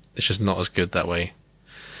it's just not as good that way.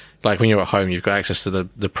 Like when you're at home, you've got access to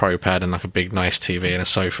the Pro Pad and like a big nice TV and a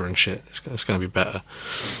sofa and shit. It's going to be better.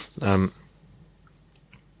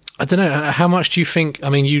 I don't know. How much do you think? I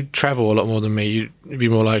mean, you travel a lot more than me. You'd be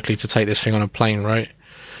more likely to take this thing on a plane, right?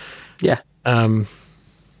 Yeah.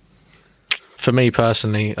 For me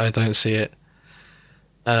personally, I don't see it.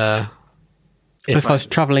 If I was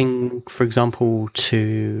traveling, for example,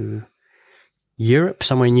 to Europe,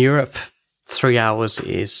 somewhere in Europe, 3 hours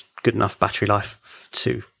is good enough battery life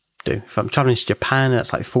to do. If I'm traveling to Japan,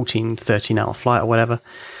 that's like 14, 13 hour flight or whatever,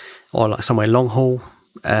 or like somewhere long haul,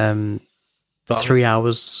 3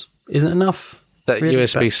 hours isn't enough. That really,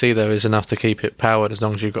 USB-C though is enough to keep it powered as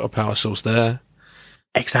long as you've got a power source there.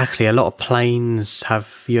 Exactly. A lot of planes have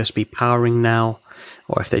USB powering now,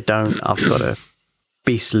 or if they don't, I've got a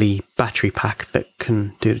beastly battery pack that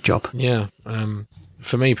can do the job. Yeah.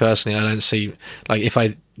 For me personally, I don't see, like, if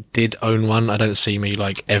I did own one, I don't see me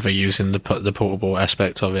like ever using the portable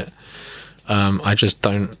aspect of it. I just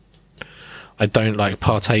don't like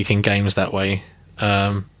partake in games that way.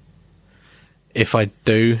 If I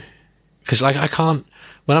do, because like I can't,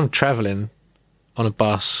 when I'm traveling on a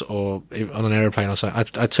bus or on an aeroplane or something,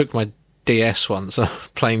 I took my DS once on a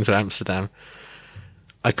plane to Amsterdam.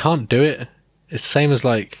 I can't do it. It's the same as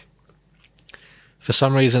like, for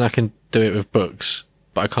some reason I can do it with books,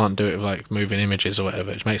 but I can't do it with like moving images or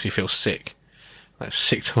whatever. It makes me feel sick, like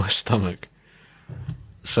sick to my stomach.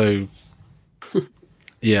 So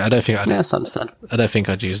yeah, I don't think that's understandable. I don't think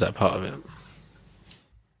I'd use that part of it.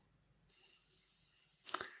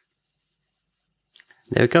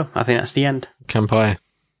 There we go. I think that's the end. Kampai.